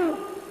too,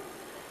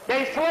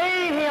 they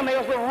slayed him. It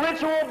was a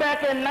ritual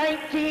back in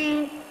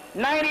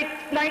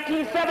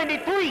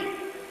 1973.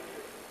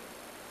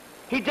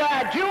 He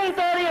died June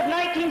 30th,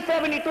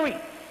 1973.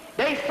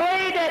 They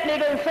slayed that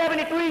nigga in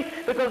 73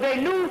 because they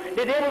knew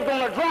that they was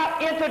going to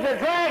drop into the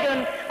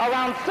dragon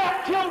around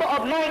September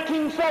of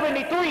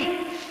 1973.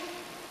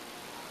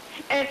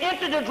 And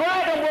Enter the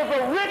Dragon was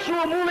a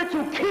ritual movie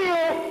to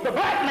kill the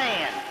black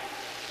man.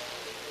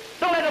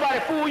 Don't let nobody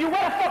fool you.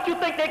 Where the fuck you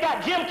think they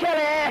got Jim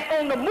Kelly ass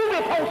on the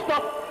movie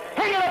poster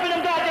hanging up in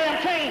them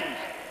goddamn chains?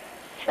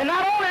 And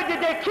not only did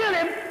they kill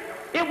him,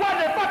 it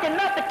wasn't fucking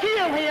enough to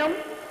kill him.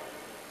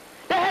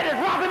 They had to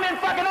drop him in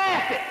fucking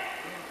acid.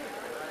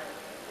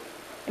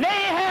 And they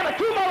ain't having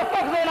two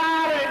motherfuckers on the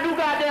island that do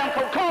goddamn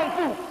kung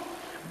fu.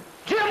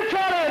 Jim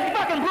Kelly and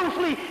fucking Bruce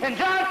Lee and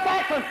John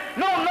Saxon,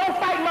 no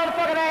fighting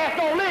motherfucking ass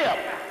don't live.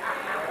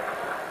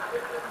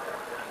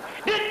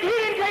 He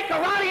didn't take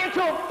karate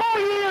until 4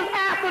 years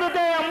after the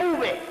damn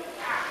movie.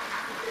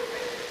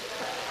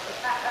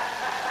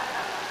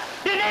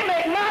 Then they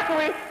make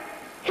mockery.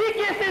 He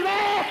gets his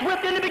ass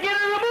whipped in the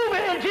beginning of the movie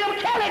and Jim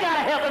Kelly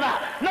gotta help him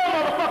out. No,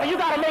 motherfucker, you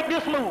gotta make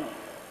this move.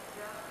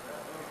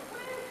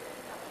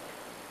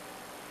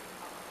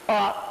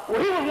 Well,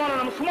 he was one of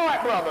them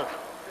smart brothers.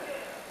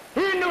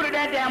 He knew that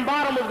that damn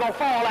bottom was going to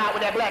fall out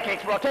with that black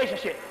exploitation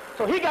shit.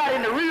 So he got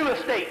into real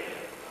estate.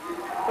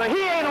 But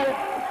he ain't no...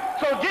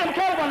 So Jim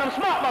Kelly, one of them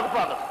smart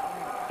motherfuckers.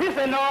 He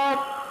said, no,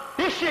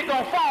 this shit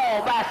going to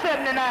fall by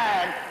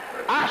 79.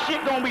 Our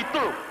shit going to be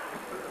through.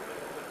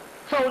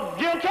 So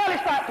Jim Kelly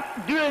started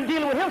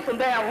dealing with him some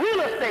damn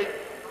real estate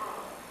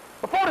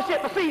before the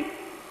shit. But see,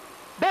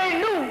 they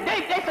knew,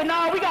 they said,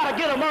 no, we got to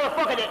get a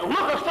motherfucker that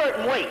look a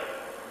certain way.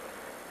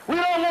 We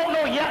don't want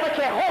no Yappa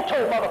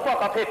Hoto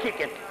motherfucker up here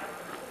kicking.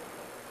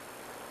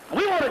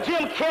 We want a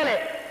Jim Kelly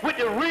with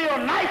the real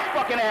nice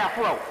fucking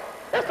afro.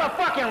 It's a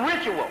fucking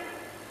ritual.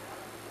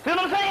 See what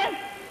I'm saying?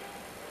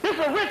 This is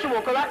a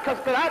ritual,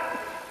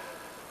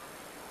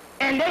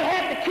 and they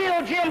had to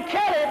kill Jim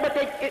Kelly, but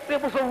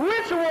it was a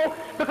ritual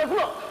because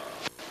look,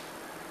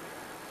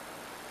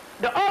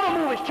 the other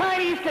movies,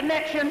 Chinese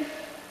Connection,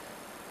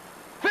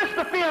 Fist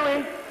of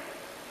Fury,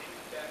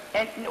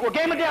 and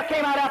Game of Death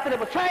came out after that,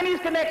 but Chinese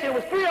Connection, it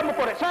was 3 of them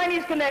before that.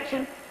 Chinese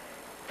Connection,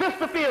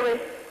 Fist of Fury,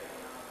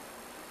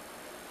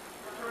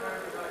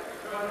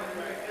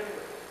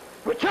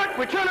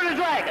 Return of the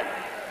Dragon,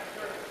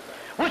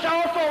 which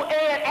also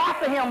aired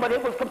after him, but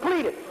it was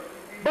completed.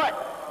 But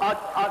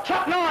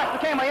Chuck Norris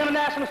became an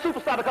international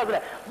superstar because of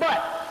that.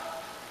 But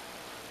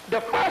the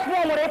first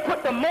one where they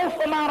put the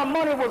most amount of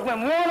money was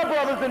when Warner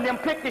Brothers and them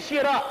picked the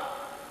shit up.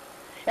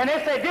 And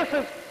they said, this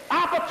is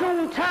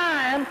opportune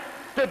time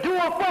to do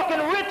a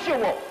fucking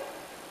ritual.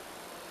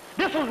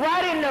 This was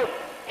right in the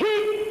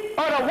heat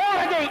of the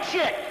Watergate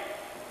shit.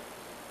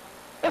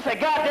 This a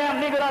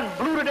goddamn nigga done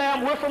blew the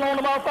damn whistle on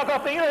the motherfucker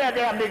up there. You know that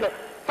damn nigga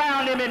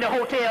found him in the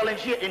hotel and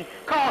shit and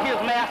called his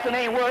master and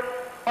ain't worked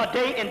a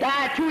day and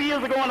died 2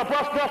 years ago on a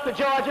bus to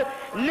Georgia.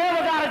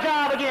 Never got a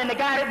job again, the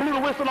guy that blew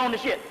the whistle on the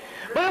shit.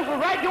 But this was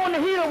right during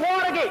the heat of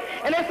Watergate.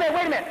 And they said,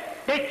 wait a minute.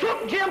 They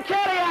took Jim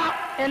Kelly out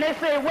and they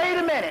said, wait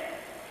a minute.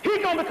 He's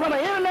going to become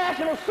an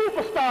international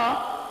superstar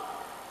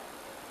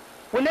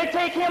when they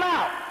take him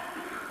out.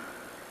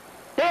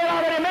 They had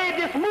already made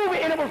this movie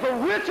and it was a a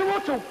ritual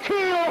to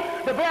kill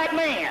the black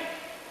man.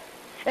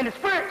 And the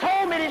Spirit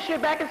told me this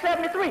shit back in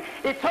 73.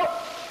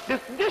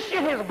 This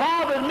shit has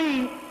bothered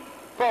me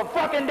for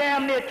fucking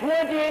damn near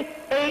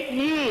 28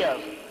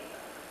 years.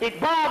 It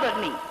bothered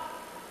me.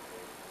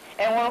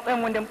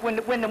 And when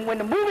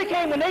the movie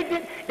came, when they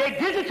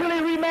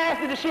digitally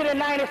remastered the shit in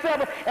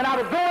 97, and I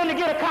was going to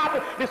get a copy,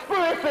 the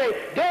Spirit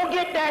said, don't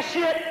get that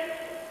shit.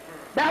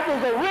 That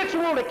was a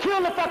ritual to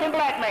kill the fucking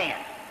black man.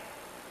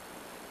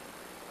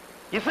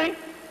 You see?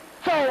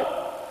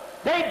 So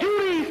they do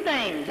these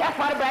things. That's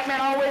why the black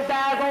man always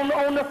dies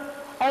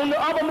on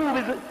the other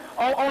movies,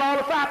 on all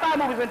the sci-fi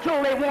movies,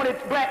 until they wanted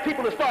black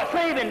people to start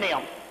saving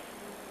them.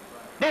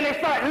 Then they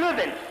start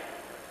living.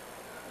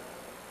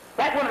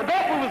 Like one of the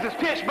best movies is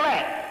Pitch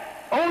Black.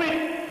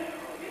 Only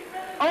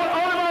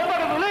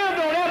motherfuckers who lived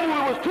on that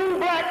movie was 2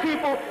 black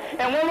people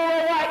and 1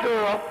 little white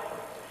girl.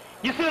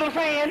 You see what I'm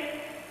saying?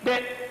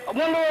 That 1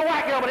 little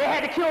white girl, but they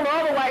had to kill the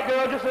other white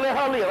girl just to let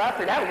her live. I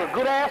said, that was a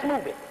good-ass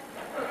movie.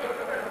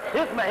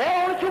 This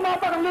man, only 2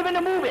 motherfuckers live in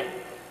the movie.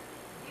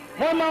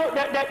 One more,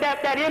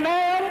 that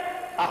imam,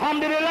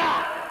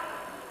 alhamdulillah,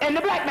 and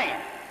the black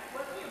man.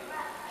 Was he a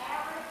black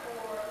Arab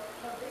or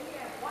was he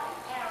a white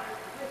Arab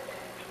with him,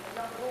 a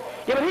young boy?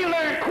 Yeah, but he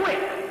learned quick.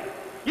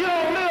 You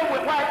don't live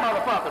with white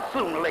motherfuckers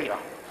sooner or later.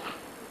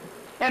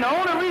 And the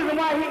only reason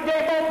why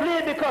they both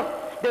lived because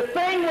the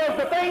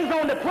things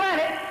on the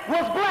planet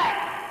was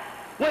black.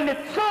 When the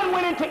sun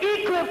went into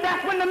eclipse,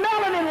 that's when the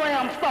melanin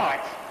realm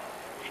starts.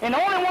 And the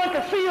only one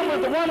could see him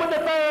was the one with the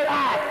 3rd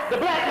eye, the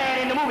black man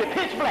in the movie,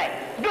 Pitch Black.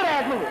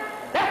 Good-ass movie.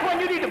 That's one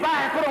you need to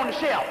buy and put on the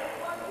shelf.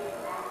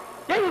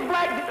 Yeah, he was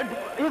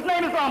black. His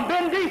name is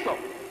Ben Diesel.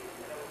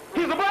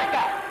 He's a black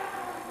guy.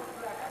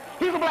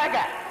 He's a black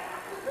guy.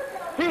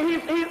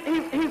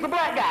 He's a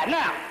black guy.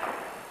 Now,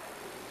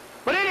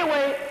 but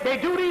anyway, they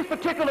do these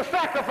particular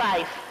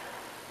sacrifice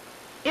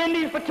in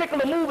these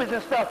particular movies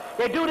and stuff.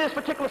 They do this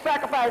particular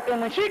sacrifice, and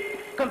when she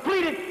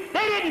completed,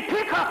 they didn't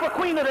pick her for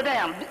Queen of the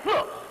Damned.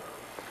 Look,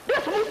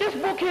 this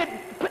book here,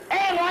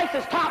 Anne Rice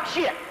is top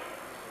shit.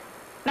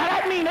 Now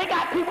that means they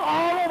got people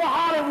all over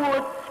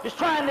Hollywood just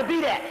trying to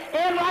be that.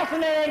 Anne Rice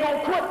and they ain't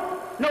gonna put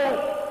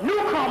no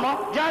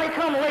newcomer, Johnny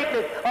Come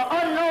Lately, or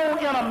unknown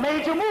in a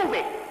major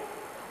movie.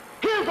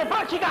 Here's a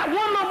bunch. She got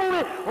one little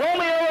movie,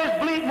 Romeo is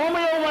bleak,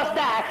 Romeo must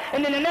die,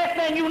 and then the next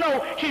thing you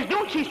know,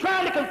 she's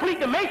trying to complete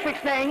the Matrix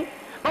thing.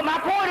 But my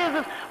point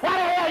is why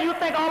the hell you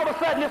think all of a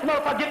sudden this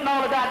motherfucker getting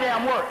all the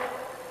goddamn work?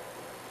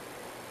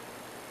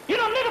 You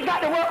know, niggas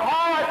got to work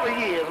hard for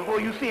years before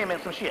you see him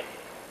in some shit.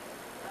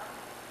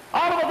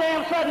 All of a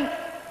damn sudden,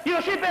 you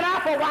know, she's been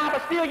out for a while,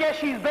 but still, yet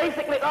she's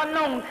basically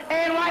unknown.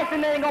 Anne Rice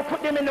and they ain't gonna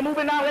put them in the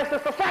movie now unless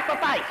it's a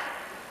sacrifice.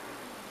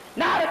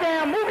 Now the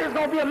damn movie is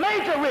gonna be a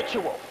major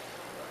ritual.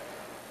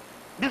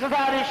 This is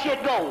how this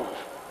shit goes.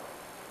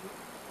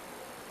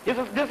 This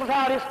is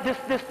how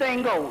this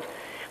thing goes.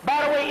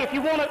 By the way, if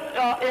you want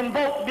to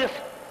invoke this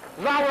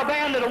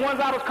Zarabanda, the ones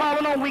I was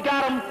calling on, we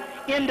got them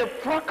in the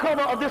front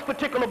cover of this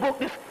particular book,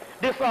 this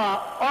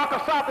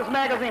Occult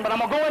magazine. But I'm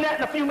gonna go in that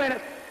in a few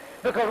minutes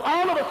because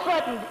all of a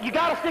sudden you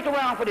got to stick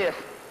around for this.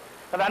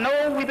 Because I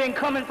know we've been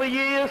coming for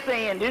years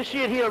saying this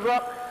shit here is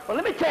up. But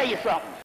let me tell you something.